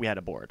know if we had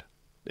a board.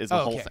 Is the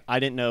whole okay. thing. I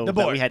didn't know The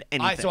that board. we had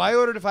anything. So I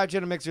ordered a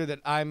 5-channel mixer that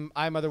I'm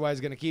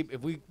otherwise going to keep.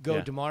 If we go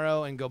Yeah.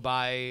 tomorrow and go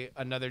buy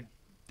another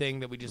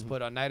thing that we just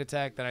put on Night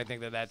Attack, then I think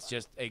that that's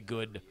just a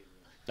good.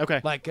 Okay.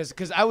 Like,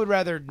 because I would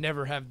rather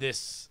never have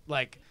this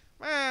like,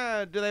 do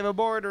they have a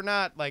board or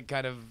not? Like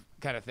kind of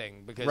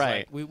thing because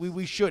Right. like,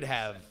 we should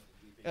have,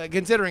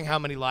 considering how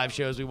many live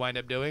shows we wind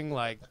up doing,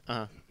 like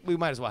we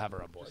might as well have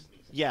our own board.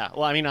 Yeah.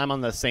 Well, I mean, I'm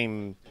on the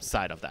same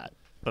side of that,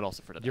 but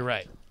also for today. You're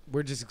right.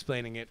 We're just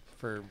explaining it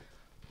for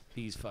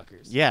these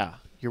fuckers. Yeah.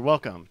 You're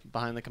welcome.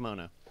 Behind the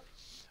kimono.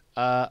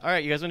 All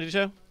right. You guys want to do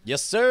the show?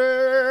 Yes,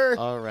 sir.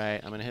 All right.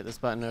 I'm gonna hit this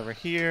button over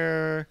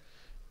here.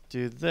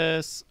 Do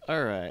this.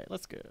 All right.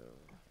 Let's go.